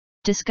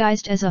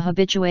 Disguised as a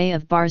habitué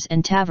of bars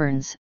and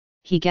taverns,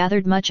 he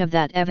gathered much of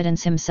that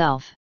evidence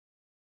himself.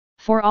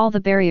 For all the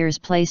barriers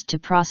placed to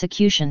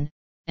prosecution,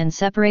 and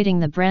separating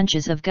the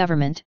branches of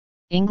government,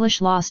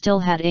 English law still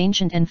had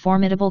ancient and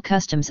formidable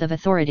customs of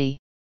authority.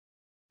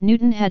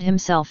 Newton had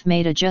himself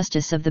made a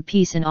justice of the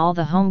peace in all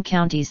the home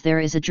counties. There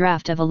is a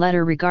draft of a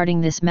letter regarding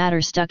this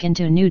matter stuck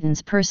into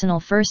Newton's personal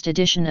first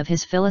edition of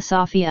his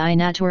Philosophiæ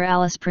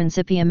Naturalis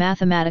Principia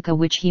Mathematica,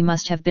 which he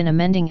must have been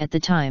amending at the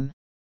time.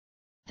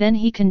 Then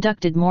he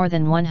conducted more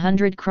than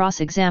 100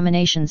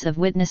 cross-examinations of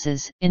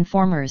witnesses,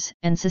 informers,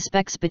 and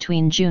suspects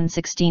between June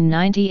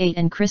 1698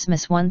 and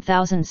Christmas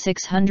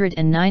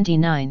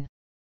 1699.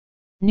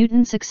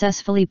 Newton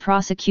successfully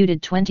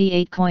prosecuted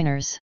 28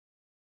 coiners.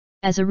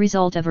 As a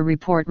result of a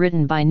report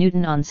written by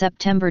Newton on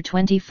September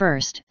 21,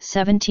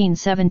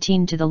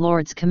 1717 to the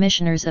Lords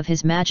Commissioners of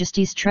His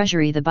Majesty's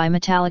Treasury, the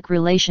bimetallic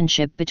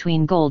relationship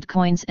between gold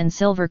coins and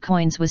silver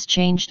coins was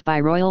changed by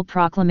royal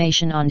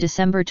proclamation on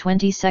December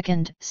 22,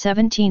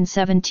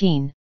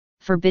 1717,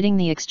 forbidding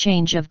the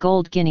exchange of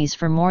gold guineas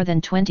for more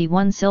than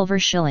 21 silver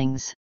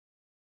shillings.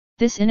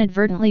 This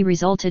inadvertently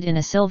resulted in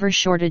a silver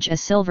shortage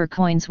as silver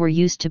coins were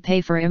used to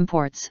pay for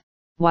imports,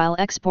 while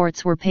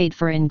exports were paid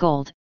for in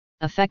gold,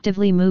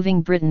 effectively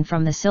moving Britain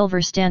from the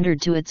silver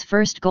standard to its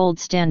first gold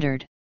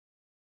standard.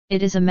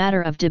 It is a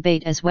matter of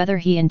debate as whether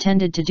he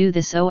intended to do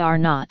this or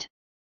not.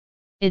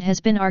 It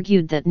has been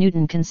argued that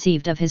Newton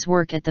conceived of his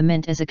work at the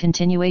Mint as a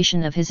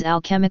continuation of his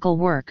alchemical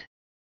work.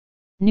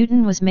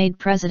 Newton was made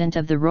President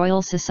of the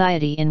Royal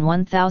Society in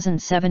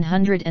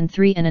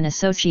 1703 and an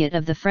associate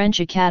of the French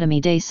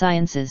Académie des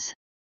Sciences.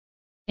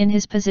 In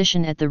his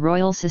position at the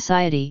Royal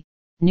Society,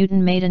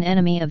 Newton made an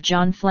enemy of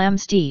John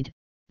Flamsteed,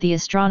 the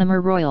Astronomer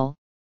Royal,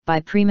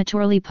 by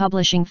prematurely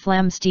publishing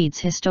Flamsteed's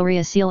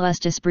Historia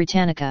Coelestis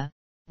Britannica,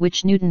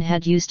 which Newton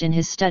had used in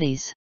his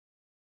studies.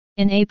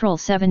 In April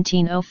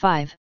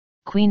 1705,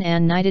 Queen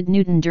Anne knighted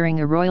Newton during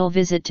a royal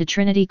visit to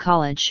Trinity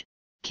College,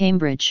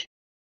 Cambridge.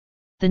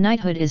 The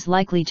knighthood is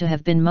likely to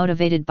have been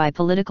motivated by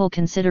political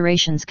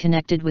considerations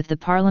connected with the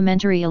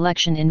parliamentary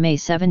election in May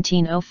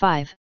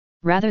 1705,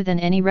 rather than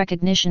any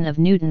recognition of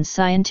Newton's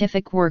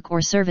scientific work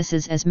or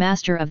services as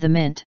Master of the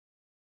Mint.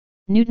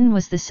 Newton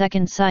was the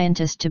second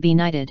scientist to be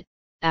knighted,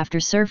 after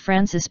Sir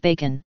Francis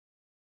Bacon.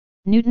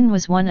 Newton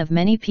was one of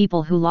many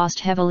people who lost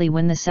heavily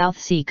when the South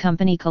Sea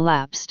Company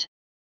collapsed.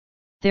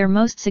 Their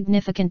most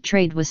significant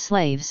trade was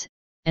slaves,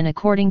 and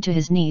according to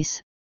his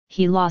niece,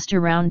 he lost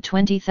around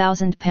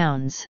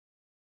 £20,000.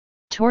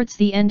 Towards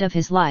the end of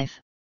his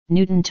life,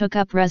 Newton took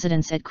up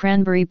residence at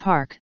Cranberry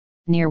Park,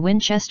 near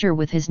Winchester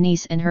with his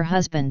niece and her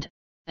husband,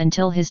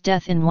 until his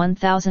death in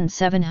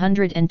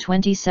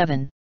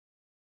 1727.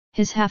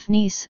 His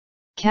half-niece,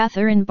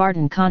 Catherine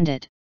Barton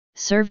Condit,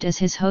 served as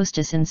his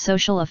hostess in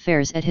social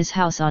affairs at his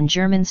house on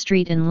Jermyn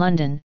Street in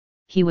London.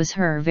 He was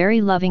her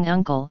very loving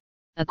uncle,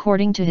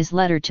 according to his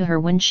letter to her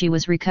when she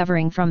was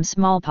recovering from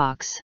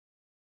smallpox.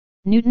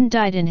 Newton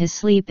died in his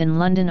sleep in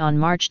London on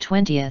March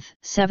 20,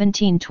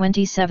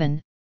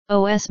 1727,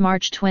 OS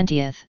March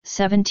 20,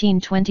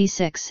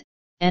 1726,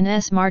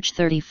 NS March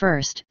 31,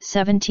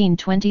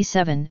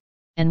 1727,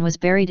 and was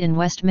buried in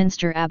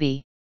Westminster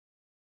Abbey.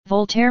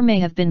 Voltaire may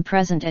have been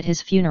present at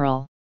his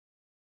funeral.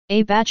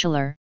 A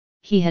bachelor,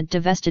 he had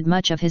divested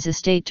much of his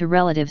estate to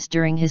relatives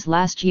during his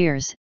last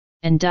years,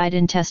 and died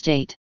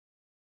intestate.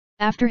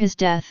 After his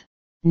death,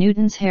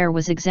 Newton's hair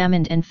was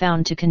examined and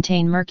found to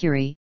contain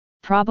mercury,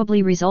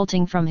 probably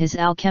resulting from his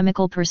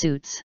alchemical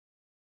pursuits.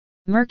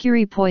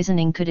 Mercury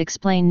poisoning could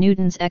explain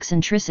Newton's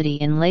eccentricity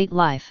in late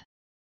life.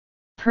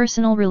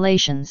 Personal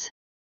relations.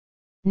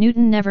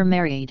 Newton never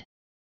married.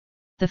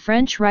 The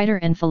French writer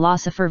and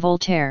philosopher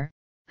Voltaire,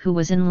 who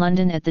was in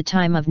London at the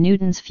time of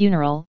Newton's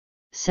funeral,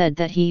 said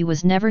that he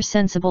was never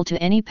sensible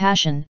to any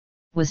passion,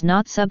 was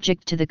not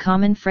subject to the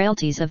common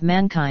frailties of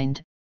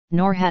mankind,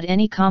 nor had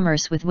any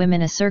commerce with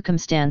women, a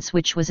circumstance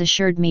which was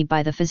assured me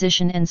by the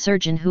physician and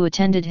surgeon who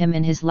attended him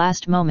in his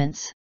last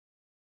moments.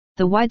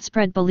 The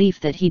widespread belief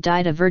that he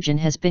died a virgin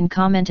has been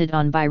commented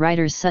on by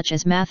writers such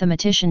as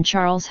mathematician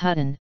Charles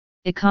Hutton,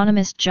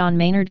 economist John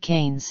Maynard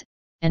Keynes,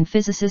 and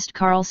physicist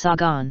Carl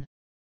Sagan.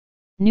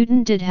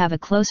 Newton did have a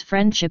close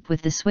friendship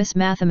with the Swiss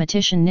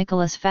mathematician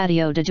Nicolas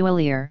Fatio de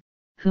Duillier,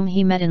 whom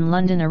he met in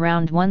London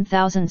around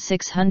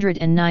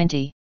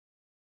 1690.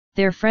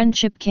 Their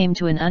friendship came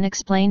to an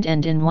unexplained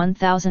end in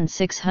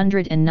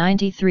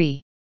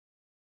 1693.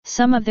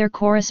 Some of their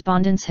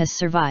correspondence has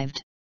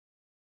survived.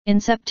 In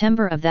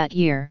September of that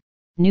year,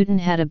 Newton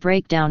had a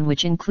breakdown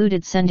which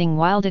included sending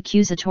wild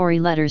accusatory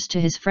letters to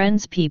his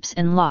friends Pepys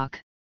and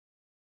Locke.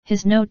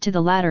 His note to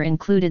the latter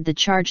included the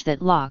charge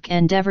that Locke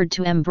endeavoured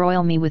to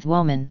embroil me with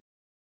woman.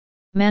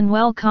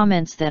 Manuel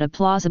comments that a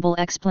plausible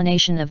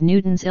explanation of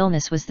Newton's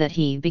illness was that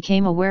he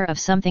became aware of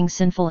something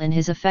sinful in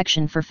his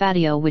affection for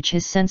Fatio which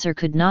his censor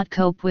could not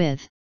cope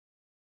with.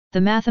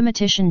 The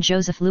mathematician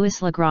Joseph Louis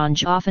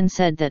Lagrange often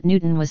said that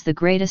Newton was the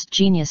greatest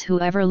genius who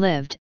ever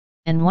lived,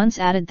 and once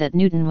added that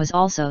Newton was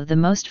also the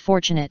most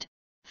fortunate,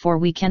 for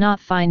we cannot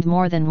find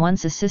more than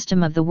once a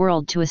system of the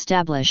world to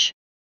establish.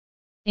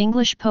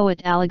 English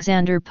poet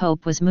Alexander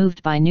Pope was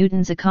moved by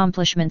Newton's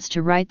accomplishments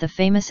to write the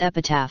famous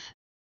epitaph.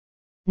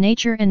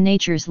 Nature and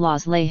nature's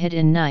laws lay hid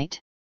in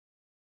night.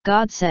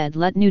 God said,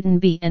 "Let Newton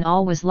be," and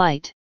all was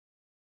light.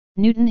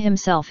 Newton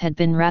himself had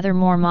been rather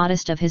more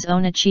modest of his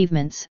own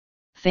achievements,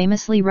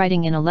 famously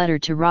writing in a letter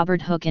to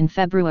Robert Hooke in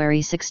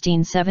February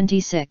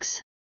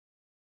 1676.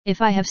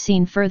 "If I have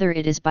seen further,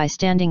 it is by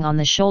standing on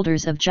the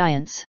shoulders of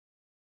giants."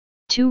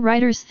 Two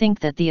writers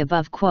think that the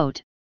above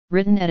quote,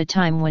 written at a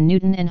time when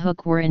Newton and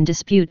Hooke were in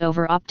dispute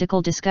over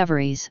optical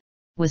discoveries,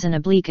 was an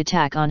oblique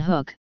attack on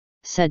Hooke,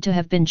 said to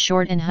have been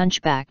short and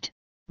hunchbacked,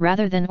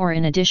 rather than or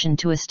in addition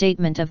to a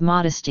statement of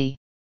modesty.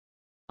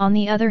 On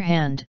the other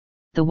hand,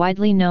 the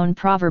widely known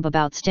proverb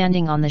about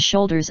standing on the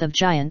shoulders of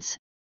giants,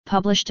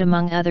 published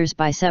among others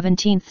by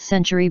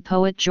 17th-century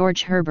poet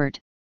George Herbert,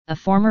 a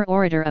former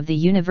orator of the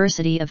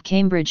University of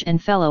Cambridge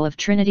and Fellow of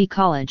Trinity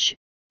College,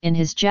 in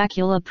his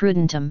Jacula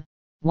Prudentum,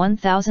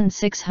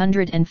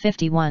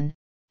 1651,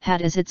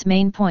 had as its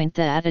main point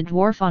that a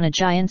dwarf on a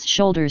giant's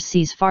shoulders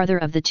sees farther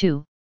of the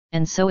two,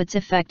 and so its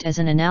effect as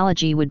an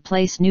analogy would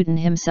place Newton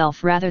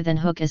himself rather than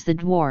Hooke as the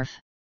dwarf.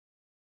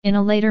 In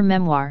a later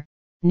memoir,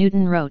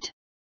 Newton wrote,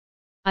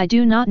 I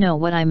do not know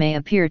what I may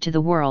appear to the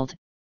world,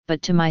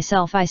 but to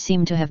myself I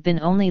seem to have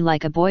been only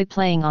like a boy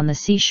playing on the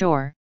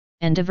seashore,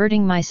 and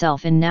diverting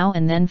myself in now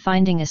and then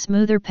finding a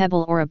smoother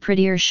pebble or a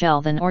prettier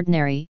shell than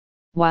ordinary,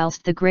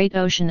 whilst the great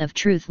ocean of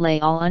truth lay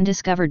all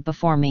undiscovered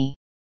before me.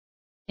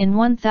 In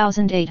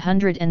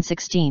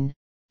 1816,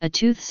 a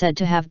tooth said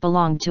to have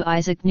belonged to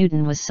Isaac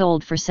Newton was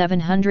sold for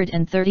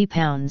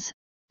 £730,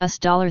 US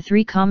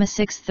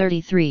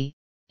 $3,633,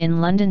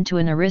 in London to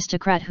an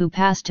aristocrat who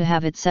passed to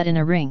have it set in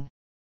a ring.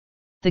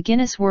 The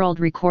Guinness World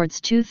Records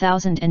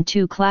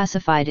 2002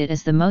 classified it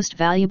as the most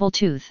valuable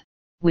tooth,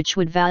 which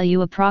would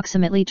value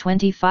approximately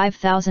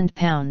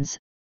 £25,000,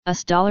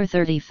 US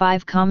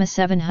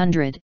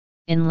 $35,700,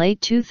 in late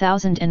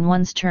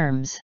 2001's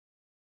terms.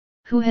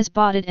 Who has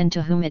bought it and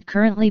to whom it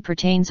currently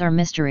pertains are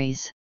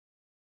mysteries.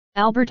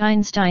 Albert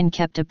Einstein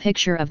kept a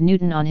picture of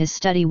Newton on his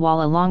study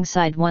wall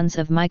alongside ones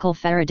of Michael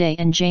Faraday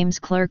and James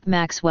Clerk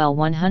Maxwell.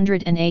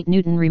 108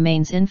 Newton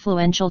remains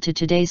influential to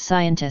today's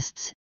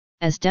scientists,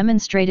 as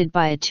demonstrated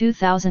by a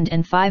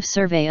 2005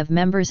 survey of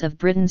members of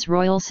Britain's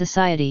Royal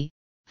Society,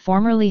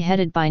 formerly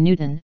headed by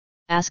Newton,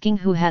 asking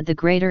who had the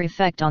greater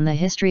effect on the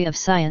history of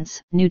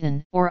science,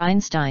 Newton or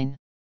Einstein.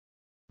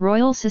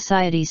 Royal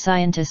Society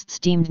scientists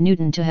deemed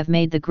Newton to have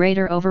made the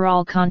greater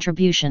overall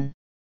contribution.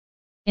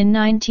 In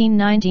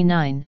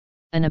 1999,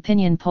 an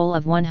opinion poll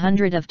of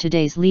 100 of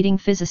today's leading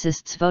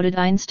physicists voted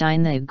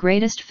Einstein the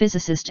greatest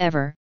physicist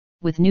ever,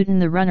 with Newton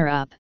the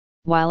runner-up,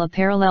 while a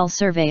parallel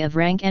survey of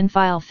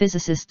rank-and-file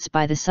physicists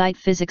by the site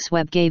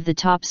PhysicsWeb gave the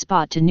top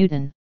spot to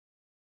Newton.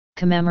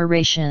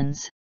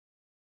 Commemorations.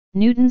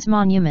 Newton's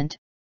monument,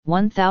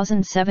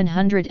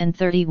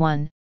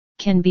 1731,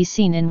 can be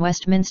seen in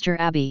Westminster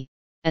Abbey,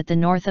 at the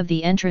north of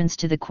the entrance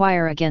to the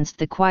choir against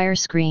the choir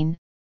screen,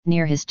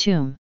 near his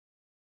tomb.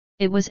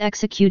 It was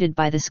executed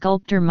by the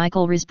sculptor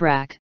Michael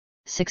Risbach,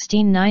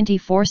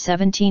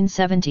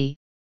 1694–1770,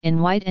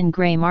 in white and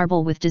grey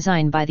marble with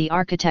design by the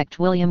architect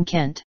William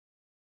Kent.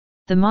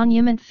 The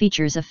monument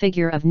features a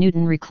figure of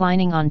Newton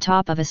reclining on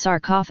top of a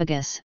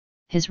sarcophagus,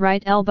 his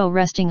right elbow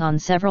resting on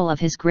several of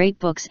his great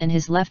books and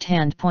his left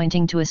hand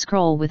pointing to a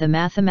scroll with a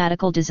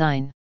mathematical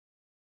design.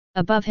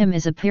 Above him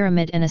is a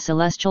pyramid and a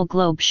celestial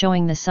globe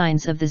showing the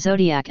signs of the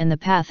zodiac and the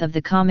path of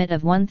the comet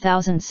of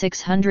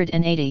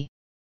 1680.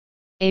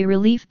 A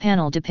relief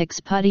panel depicts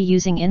putty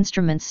using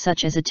instruments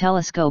such as a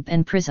telescope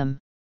and prism.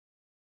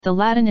 The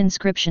Latin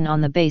inscription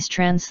on the base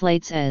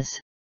translates as,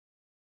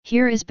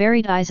 "Here is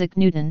buried Isaac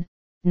Newton,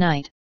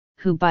 knight,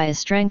 who by a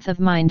strength of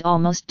mind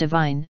almost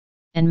divine,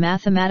 and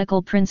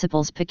mathematical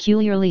principles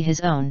peculiarly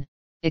his own,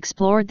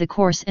 explored the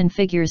course and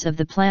figures of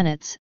the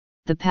planets,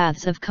 the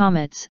paths of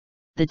comets,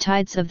 the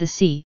tides of the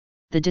sea,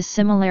 the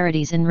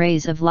dissimilarities in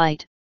rays of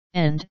light,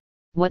 and,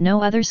 what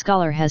no other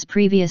scholar has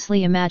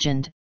previously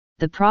imagined,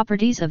 the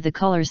properties of the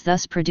colors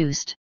thus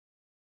produced.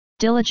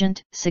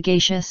 Diligent,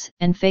 sagacious,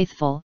 and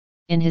faithful,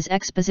 in his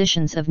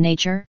expositions of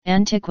nature,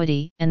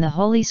 antiquity, and the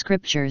Holy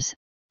Scriptures,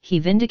 he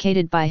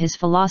vindicated by his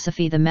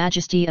philosophy the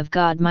majesty of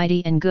God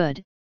mighty and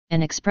good,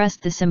 and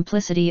expressed the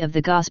simplicity of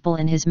the gospel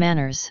in his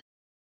manners.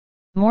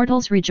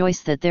 Mortals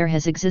rejoice that there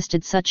has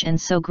existed such and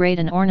so great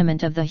an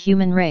ornament of the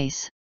human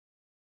race.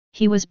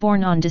 He was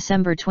born on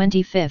December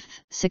 25,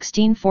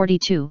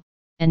 1642,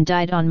 and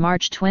died on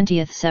March 20,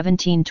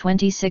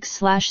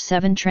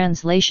 1726/7.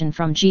 Translation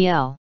from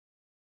G.L.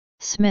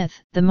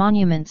 Smith, The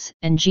Monuments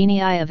and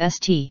Genii of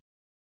St.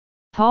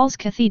 Paul's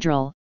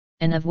Cathedral,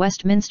 and of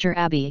Westminster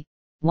Abbey,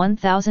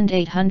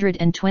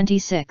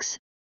 1826,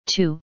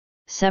 2,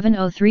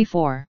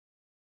 7034.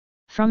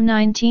 From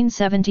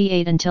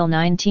 1978 until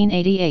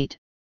 1988,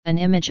 an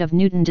image of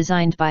Newton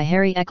designed by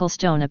Harry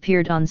Ecclestone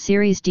appeared on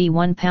Series D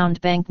 £1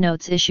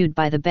 banknotes issued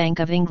by the Bank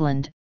of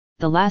England,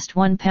 the last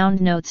 £1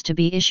 notes to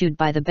be issued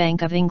by the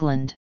Bank of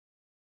England.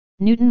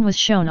 Newton was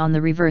shown on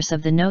the reverse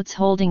of the notes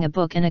holding a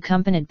book and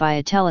accompanied by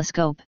a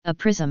telescope, a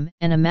prism,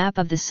 and a map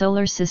of the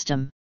solar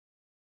system.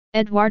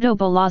 Eduardo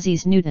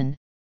Bolazzi's Newton,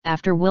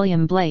 after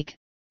William Blake,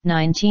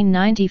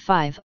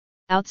 1995,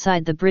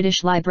 outside the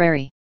British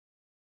Library.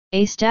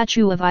 A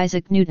statue of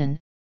Isaac Newton,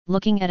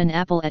 looking at an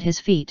apple at his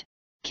feet,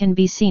 can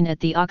be seen at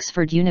the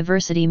Oxford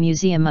University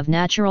Museum of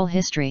Natural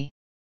History.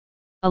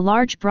 A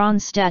large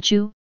bronze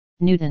statue,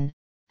 Newton,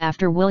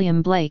 after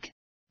William Blake,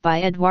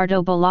 by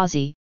Eduardo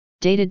Bolazzi,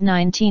 dated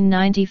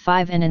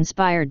 1995 and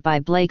inspired by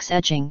Blake's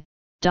etching,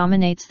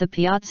 dominates the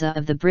piazza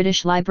of the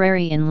British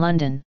Library in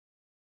London.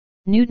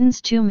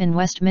 Newton's tomb in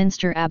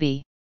Westminster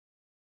Abbey.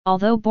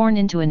 Although born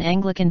into an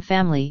Anglican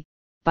family,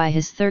 by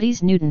his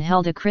 30s Newton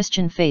held a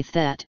Christian faith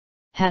that,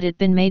 had it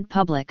been made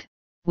public,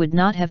 would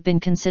not have been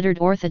considered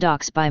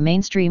orthodox by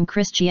mainstream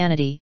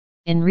Christianity.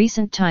 In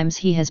recent times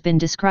he has been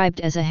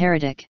described as a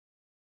heretic.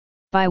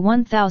 By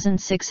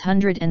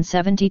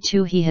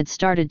 1672 he had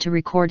started to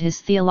record his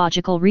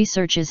theological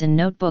researches in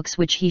notebooks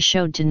which he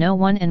showed to no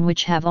one and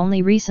which have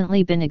only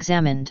recently been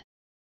examined.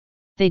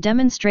 They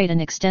demonstrate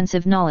an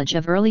extensive knowledge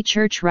of early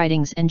church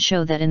writings and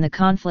show that in the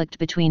conflict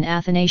between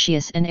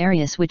Athanasius and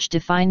Arius which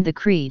defined the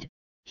creed,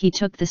 he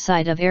took the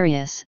side of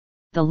Arius,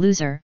 the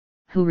loser,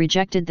 who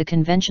rejected the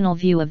conventional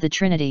view of the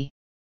Trinity.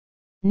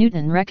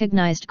 Newton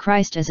recognized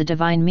Christ as a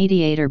divine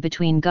mediator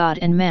between God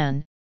and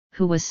man,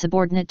 who was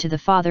subordinate to the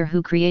Father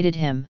who created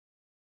him.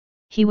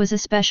 He was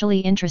especially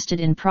interested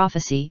in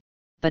prophecy,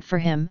 but for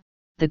him,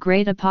 the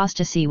great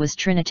apostasy was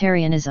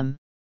Trinitarianism.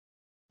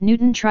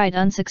 Newton tried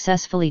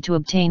unsuccessfully to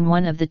obtain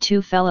one of the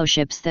two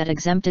fellowships that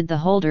exempted the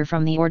holder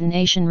from the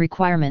ordination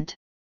requirement.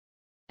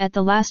 At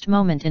the last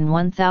moment in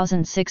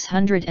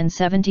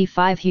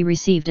 1675 he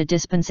received a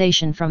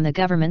dispensation from the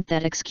government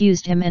that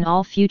excused him and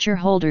all future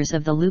holders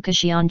of the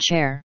Lucasian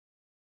chair.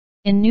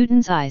 In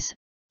Newton's eyes,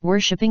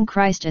 worshipping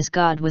Christ as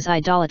God was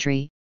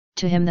idolatry,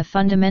 to him the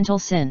fundamental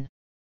sin.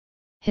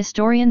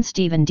 Historian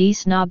Stephen D.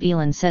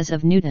 Snobelin says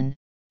of Newton,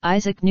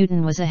 Isaac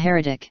Newton was a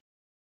heretic.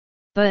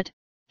 But,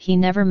 he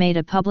never made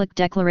a public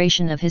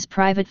declaration of his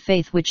private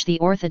faith which the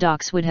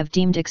orthodox would have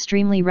deemed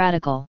extremely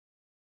radical.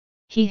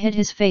 He hid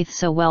his faith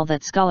so well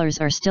that scholars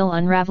are still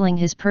unraveling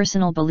his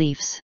personal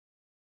beliefs.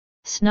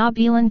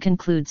 Snobelin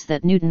concludes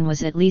that Newton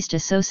was at least a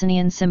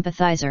Socinian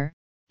sympathizer,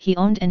 he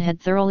owned and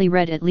had thoroughly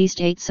read at least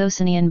 8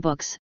 Socinian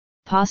books,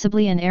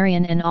 possibly an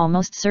Arian and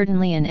almost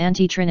certainly an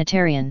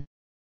anti-Trinitarian.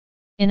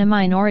 In a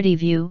minority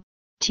view,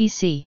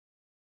 T.C.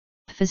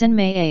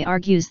 Physicist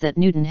argues that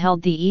Newton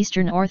held the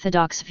Eastern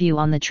Orthodox view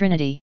on the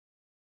Trinity.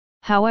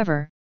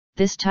 However,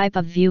 this type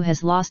of view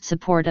has lost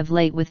support of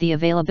late with the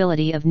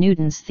availability of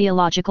Newton's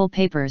theological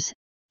papers,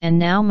 and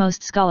now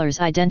most scholars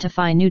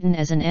identify Newton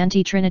as an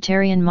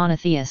anti-Trinitarian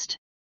monotheist.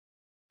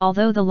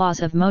 Although the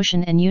laws of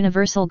motion and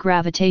universal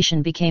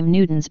gravitation became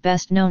Newton's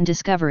best-known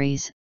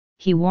discoveries,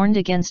 he warned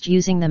against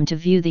using them to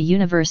view the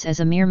universe as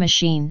a mere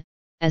machine,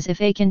 as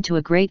if akin to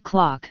a great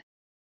clock.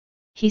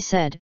 He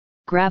said,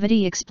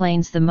 "Gravity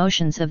explains the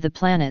motions of the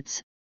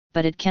planets,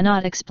 but it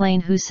cannot explain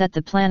who set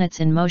the planets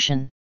in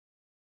motion.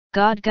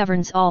 God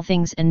governs all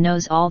things and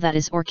knows all that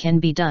is or can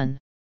be done."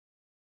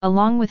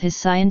 Along with his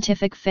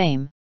scientific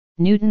fame,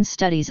 Newton's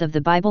studies of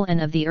the Bible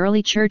and of the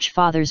early Church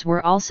Fathers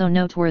were also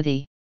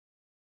noteworthy.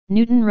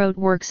 Newton wrote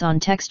works on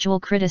textual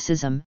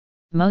criticism,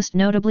 most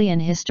notably an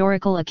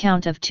historical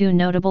account of 2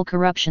 notable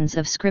corruptions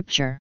of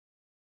Scripture.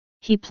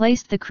 He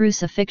placed the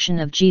crucifixion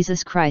of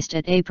Jesus Christ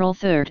at April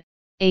 3,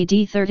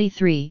 AD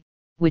 33,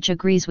 which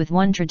agrees with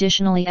one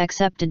traditionally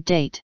accepted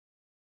date.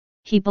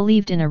 He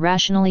believed in a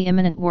rationally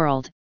immanent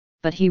world,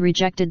 but he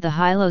rejected the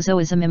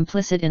hylozoism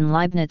implicit in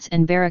Leibniz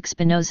and Baruch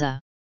Spinoza.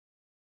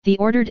 The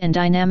ordered and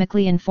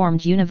dynamically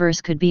informed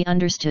universe could be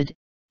understood,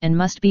 and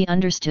must be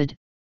understood,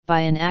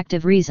 by an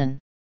active reason.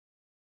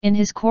 In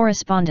his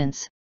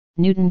correspondence,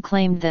 Newton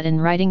claimed that in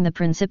writing the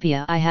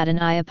Principia I had an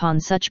eye upon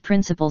such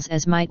principles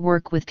as might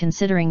work with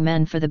considering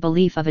men for the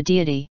belief of a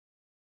deity.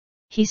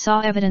 He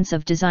saw evidence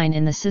of design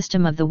in the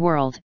system of the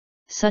world.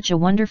 Such a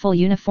wonderful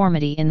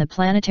uniformity in the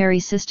planetary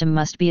system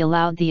must be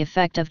allowed the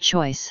effect of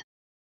choice.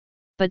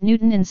 But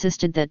Newton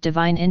insisted that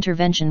divine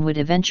intervention would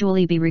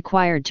eventually be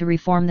required to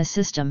reform the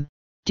system,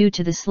 due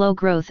to the slow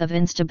growth of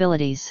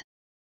instabilities.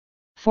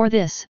 For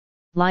this,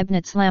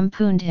 Leibniz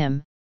lampooned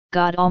him,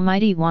 "God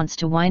Almighty wants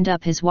to wind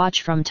up his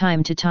watch from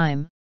time to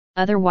time,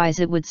 otherwise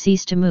it would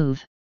cease to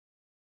move."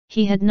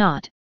 He had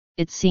not,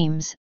 it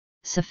seems,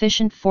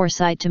 sufficient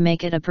foresight to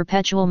make it a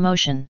perpetual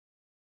motion.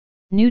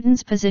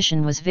 Newton's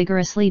position was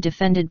vigorously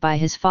defended by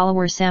his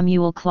follower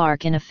Samuel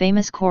Clarke in a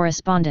famous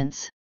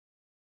correspondence.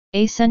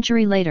 A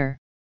century later,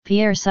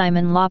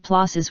 Pierre-Simon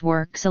Laplace's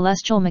work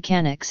Celestial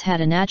Mechanics had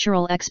a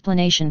natural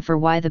explanation for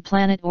why the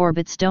planet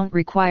orbits don't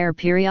require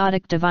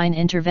periodic divine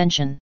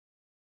intervention.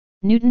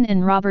 Newton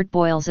and Robert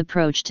Boyle's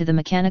approach to the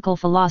mechanical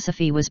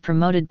philosophy was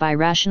promoted by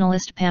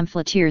rationalist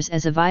pamphleteers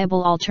as a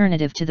viable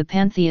alternative to the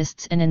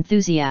pantheists and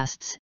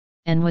enthusiasts,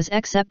 and was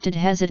accepted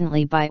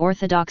hesitantly by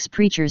orthodox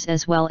preachers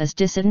as well as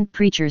dissident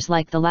preachers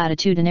like the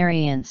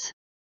latitudinarians.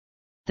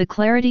 The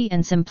clarity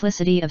and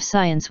simplicity of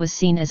science was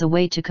seen as a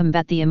way to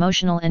combat the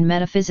emotional and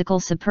metaphysical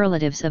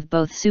superlatives of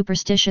both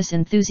superstitious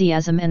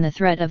enthusiasm and the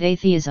threat of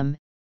atheism,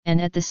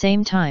 and at the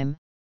same time,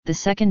 the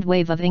second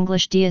wave of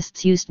English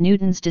deists used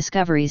Newton's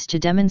discoveries to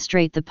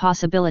demonstrate the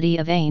possibility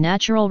of a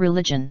natural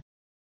religion.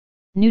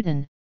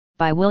 Newton,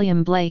 by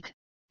William Blake.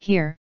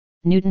 Here,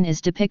 Newton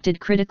is depicted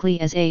critically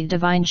as a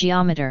divine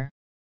geometer.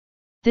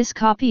 This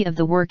copy of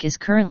the work is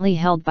currently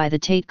held by the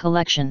Tate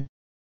Collection.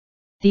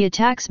 The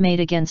attacks made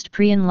against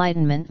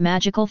pre-Enlightenment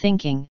magical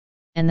thinking,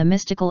 and the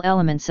mystical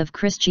elements of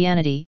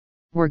Christianity,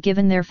 were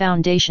given their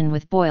foundation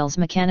with Boyle's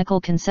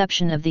mechanical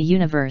conception of the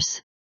universe.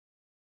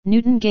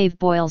 Newton gave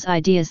Boyle's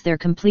ideas their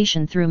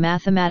completion through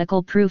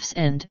mathematical proofs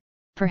and,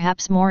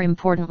 perhaps more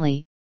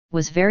importantly,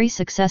 was very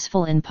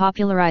successful in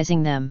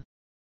popularizing them.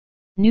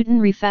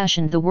 Newton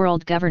refashioned the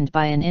world governed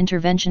by an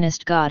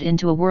interventionist God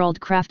into a world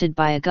crafted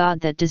by a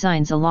God that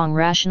designs along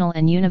rational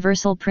and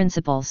universal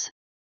principles.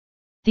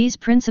 These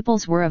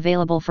principles were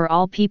available for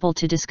all people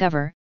to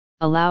discover,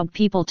 allowed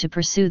people to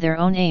pursue their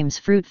own aims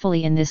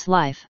fruitfully in this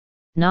life,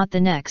 not the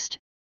next,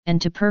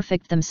 and to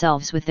perfect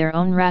themselves with their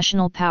own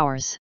rational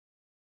powers.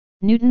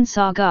 Newton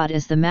saw God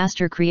as the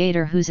master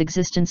creator whose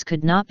existence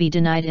could not be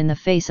denied in the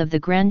face of the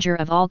grandeur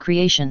of all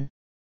creation.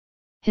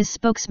 His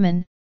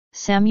spokesman,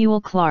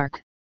 Samuel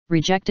Clarke,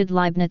 rejected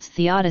Leibniz's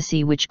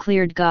theodicy, which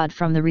cleared God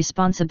from the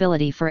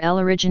responsibility for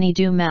l'origine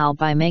du mal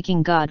by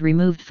making God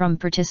removed from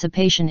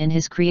participation in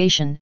his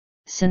creation,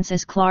 since,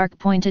 as Clarke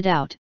pointed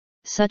out,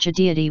 such a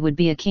deity would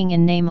be a king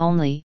in name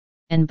only,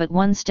 and but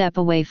one step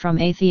away from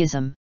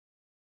atheism.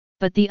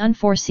 But the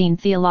unforeseen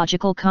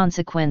theological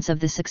consequence of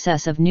the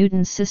success of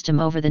Newton's system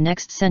over the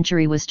next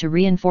century was to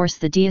reinforce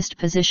the deist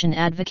position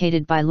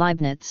advocated by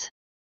Leibniz.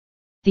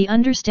 The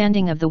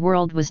understanding of the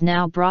world was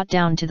now brought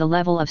down to the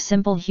level of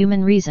simple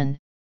human reason,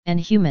 and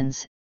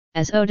humans,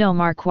 as Odo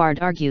Marquard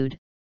argued,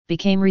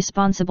 became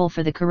responsible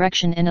for the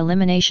correction and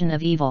elimination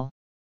of evil.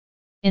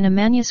 In a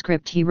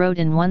manuscript he wrote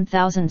in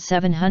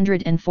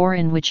 1704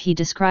 in which he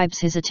describes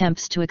his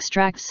attempts to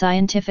extract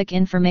scientific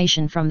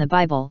information from the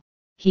Bible,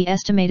 he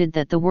estimated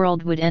that the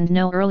world would end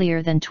no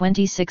earlier than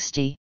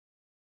 2060.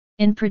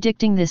 In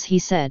predicting this he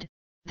said,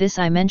 "This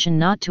I mention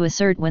not to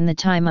assert when the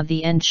time of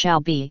the end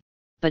shall be,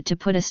 but to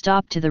put a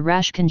stop to the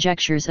rash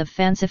conjectures of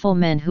fanciful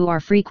men who are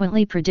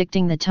frequently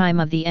predicting the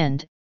time of the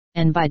end,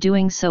 and by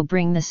doing so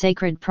bring the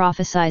sacred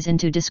prophecies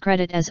into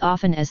discredit as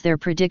often as their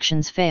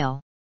predictions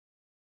fail."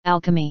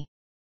 Alchemy.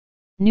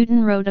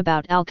 Newton wrote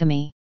about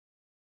alchemy.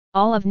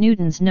 All of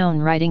Newton's known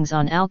writings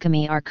on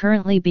alchemy are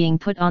currently being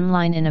put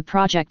online in a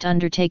project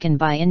undertaken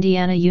by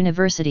Indiana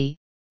University,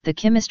 The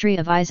Chemistry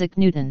of Isaac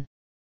Newton.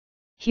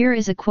 Here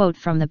is a quote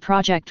from the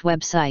project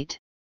website.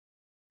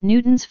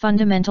 Newton's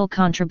fundamental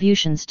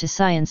contributions to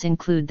science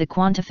include the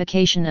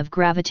quantification of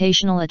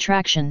gravitational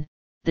attraction,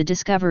 the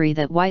discovery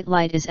that white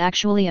light is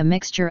actually a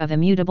mixture of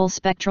immutable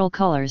spectral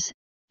colors,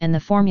 and the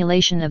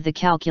formulation of the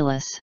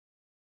calculus.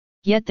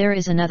 Yet there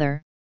is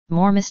another,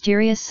 more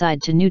mysterious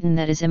side to Newton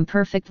that is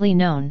imperfectly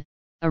known,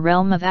 a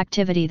realm of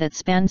activity that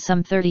spanned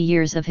some 30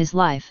 years of his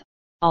life,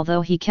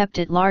 although he kept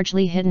it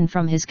largely hidden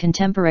from his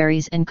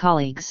contemporaries and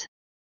colleagues.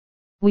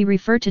 We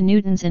refer to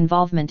Newton's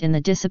involvement in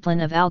the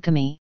discipline of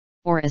alchemy,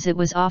 or as it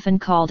was often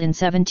called in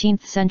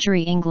 17th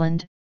century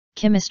England,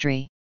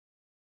 chemistry.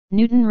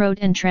 Newton wrote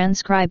and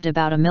transcribed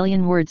about 1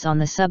 million words on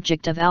the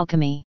subject of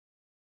alchemy.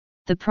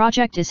 The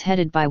project is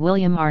headed by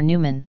William R.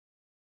 Newman.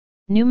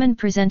 Newman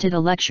presented a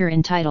lecture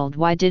entitled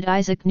 "Why Did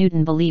Isaac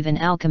Newton Believe in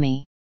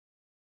Alchemy?"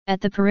 at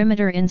the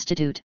Perimeter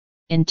Institute,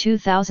 in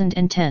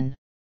 2010.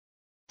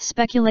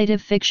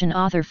 Speculative fiction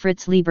author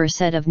Fritz Leiber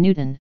said of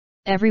Newton,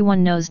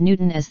 "Everyone knows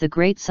Newton as the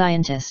great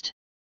scientist.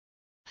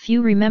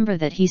 Few remember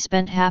that he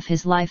spent half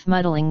his life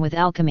muddling with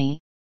alchemy,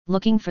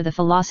 looking for the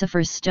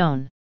philosopher's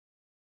stone.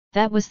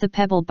 That was the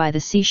pebble by the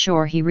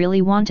seashore he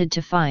really wanted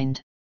to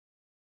find."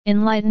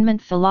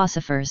 Enlightenment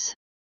philosophers.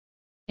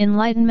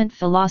 Enlightenment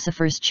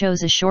philosophers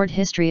chose a short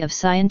history of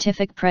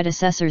scientific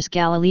predecessors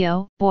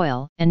Galileo,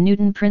 Boyle, and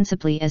Newton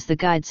principally as the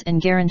guides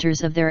and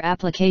guarantors of their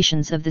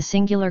applications of the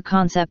singular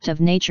concept of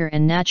nature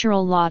and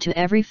natural law to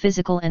every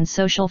physical and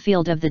social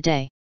field of the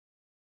day.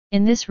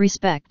 In this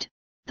respect,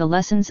 the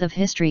lessons of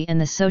history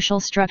and the social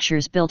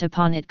structures built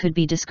upon it could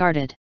be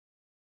discarded.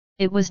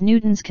 It was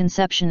Newton's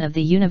conception of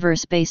the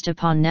universe based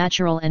upon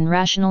natural and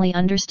rationally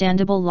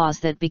understandable laws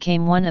that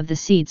became one of the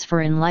seeds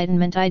for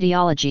Enlightenment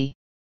ideology.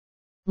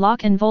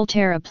 Locke and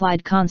Voltaire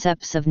applied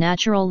concepts of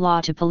natural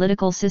law to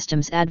political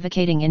systems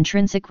advocating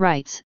intrinsic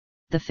rights,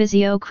 the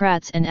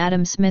physiocrats and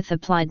Adam Smith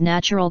applied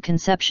natural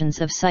conceptions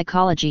of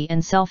psychology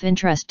and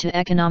self-interest to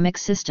economic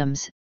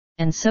systems,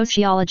 and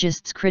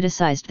sociologists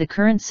criticized the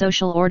current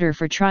social order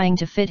for trying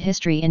to fit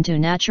history into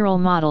natural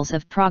models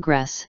of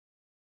progress.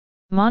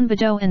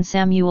 Monbiot and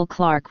Samuel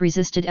Clarke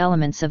resisted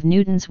elements of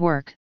Newton's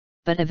work,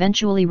 but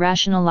eventually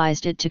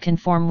rationalized it to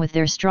conform with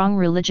their strong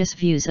religious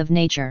views of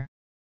nature.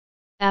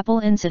 Apple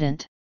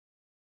incident.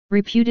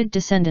 Reputed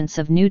descendants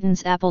of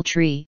Newton's apple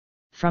tree,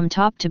 from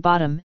top to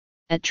bottom,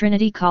 at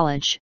Trinity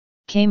College,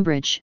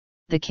 Cambridge,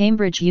 the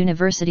Cambridge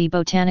University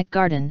Botanic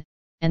Garden,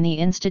 and the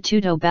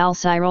Instituto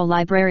Balseiro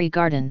Library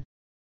Garden.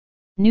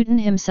 Newton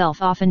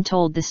himself often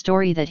told the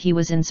story that he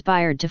was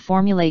inspired to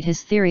formulate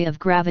his theory of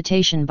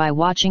gravitation by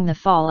watching the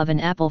fall of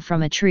an apple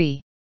from a tree.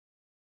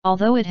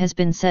 Although it has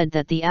been said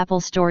that the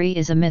apple story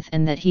is a myth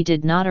and that he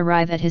did not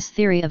arrive at his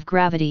theory of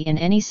gravity in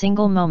any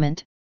single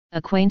moment,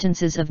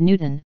 acquaintances of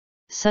Newton,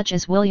 such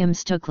as William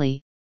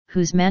Stukeley,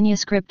 whose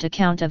manuscript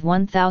account of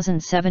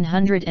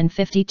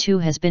 1752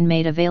 has been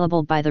made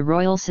available by the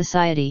Royal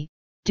Society,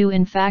 do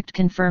in fact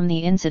confirm the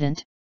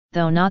incident,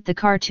 though not the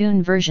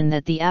cartoon version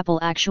that the apple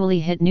actually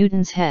hit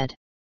Newton's head.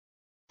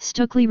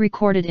 Stukeley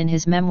recorded in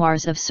his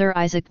memoirs of Sir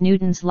Isaac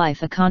Newton's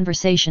life a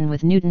conversation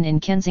with Newton in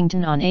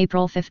Kensington on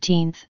April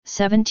 15,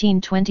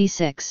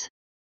 1726.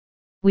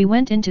 "We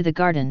went into the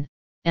garden,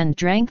 and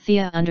drank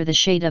thea under the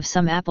shade of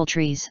some apple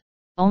trees,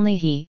 only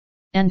he,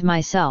 and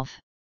myself.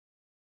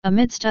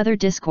 Amidst other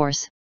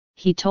discourse,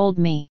 he told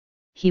me,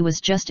 he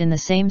was just in the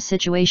same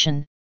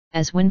situation,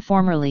 as when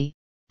formerly,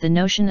 the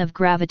notion of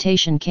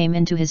gravitation came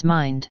into his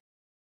mind.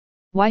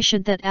 Why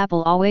should that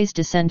apple always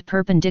descend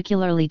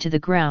perpendicularly to the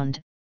ground,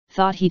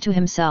 thought he to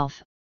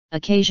himself,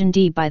 occasioned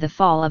by the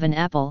fall of an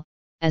apple,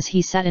 as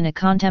he sat in a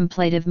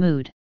contemplative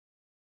mood.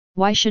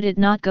 Why should it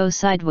not go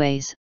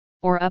sideways,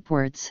 or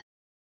upwards,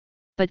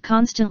 but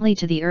constantly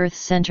to the earth's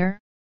center?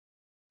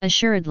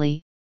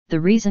 Assuredly, the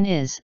reason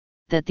is,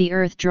 that the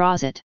earth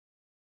draws it.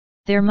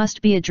 There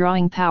must be a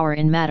drawing power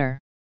in matter.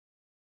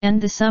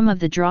 And the sum of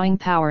the drawing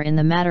power in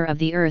the matter of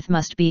the earth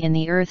must be in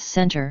the earth's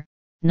center,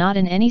 not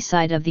in any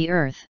side of the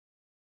earth.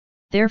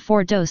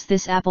 Therefore does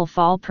this apple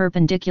fall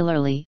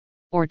perpendicularly,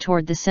 or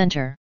toward the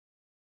center.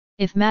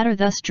 If matter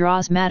thus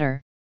draws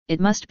matter, it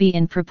must be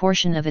in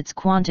proportion of its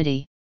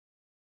quantity.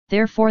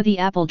 Therefore the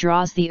apple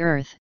draws the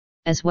earth,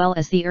 as well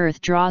as the earth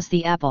draws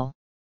the apple.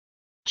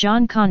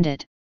 John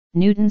Condit,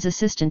 Newton's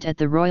assistant at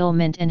the Royal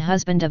Mint and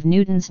husband of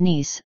Newton's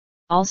niece,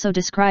 also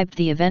described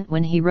the event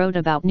when he wrote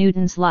about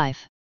Newton's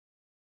life.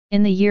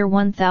 In the year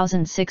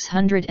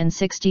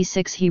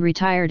 1666 he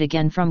retired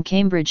again from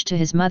Cambridge to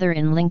his mother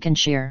in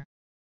Lincolnshire.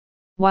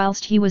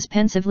 Whilst he was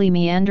pensively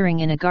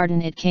meandering in a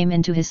garden, it came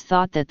into his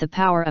thought that the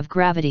power of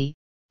gravity,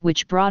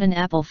 which brought an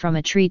apple from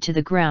a tree to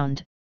the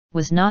ground,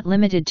 was not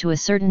limited to a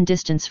certain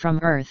distance from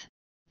earth,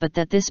 but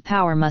that this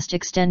power must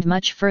extend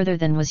much further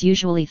than was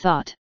usually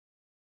thought.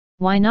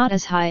 Why not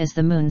as high as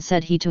the moon,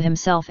 said he to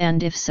himself,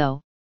 and if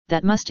so,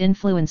 that must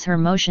influence her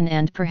motion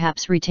and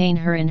perhaps retain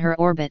her in her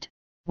orbit,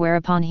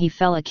 whereupon he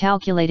fell a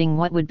calculating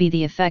what would be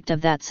the effect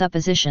of that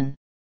supposition.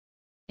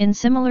 In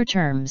similar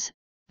terms,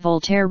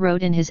 Voltaire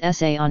wrote in his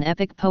essay on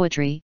epic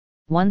poetry,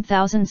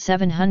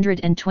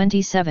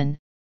 1727,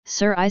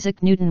 Sir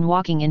Isaac Newton,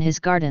 walking in his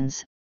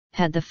gardens,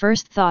 had the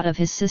first thought of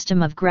his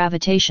system of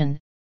gravitation,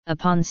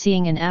 upon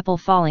seeing an apple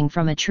falling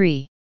from a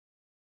tree.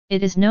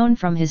 It is known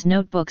from his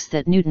notebooks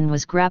that Newton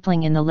was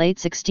grappling in the late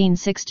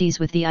 1660s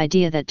with the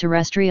idea that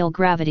terrestrial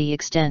gravity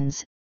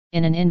extends,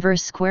 in an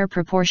inverse square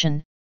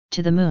proportion,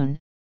 to the moon.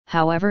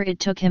 However, it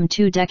took him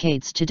 2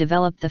 decades to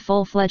develop the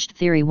full-fledged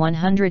theory.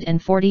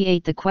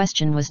 148 The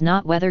question was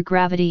not whether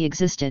gravity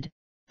existed,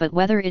 but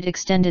whether it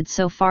extended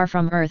so far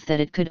from Earth that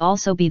it could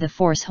also be the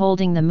force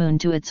holding the moon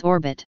to its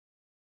orbit.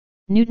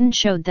 Newton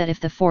showed that if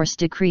the force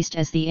decreased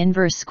as the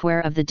inverse square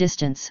of the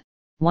distance,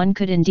 one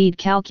could indeed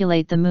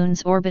calculate the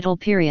moon's orbital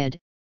period,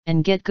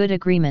 and get good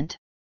agreement.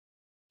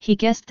 He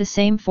guessed the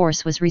same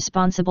force was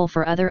responsible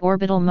for other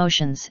orbital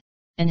motions,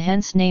 and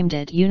hence named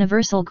it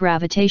universal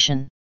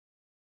gravitation.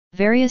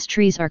 Various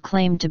trees are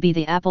claimed to be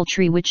the apple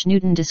tree which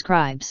Newton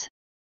describes.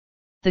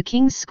 The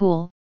King's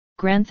School,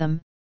 Grantham,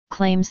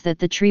 claims that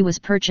the tree was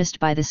purchased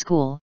by the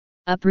school,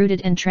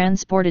 uprooted and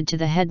transported to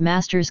the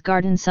headmaster's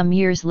garden some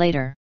years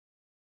later.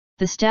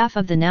 The staff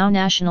of the now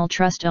National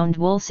Trust-owned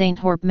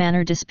Woolsainthorpe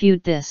Manor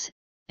dispute this,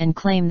 and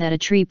claim that a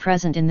tree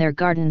present in their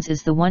gardens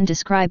is the one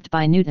described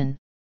by Newton.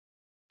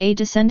 A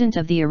descendant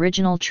of the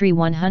original tree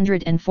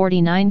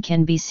 149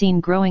 can be seen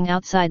growing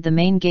outside the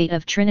main gate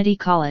of Trinity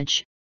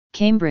College,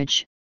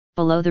 Cambridge,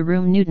 below the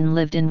room Newton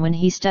lived in when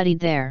he studied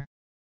there.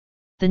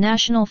 The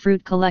National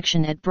Fruit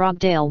Collection at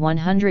Brogdale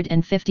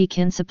 150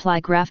 can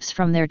supply grafts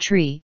from their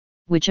tree,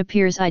 which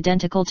appears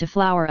identical to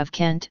Flower of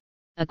Kent,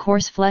 a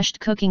coarse-fleshed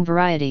cooking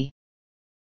variety.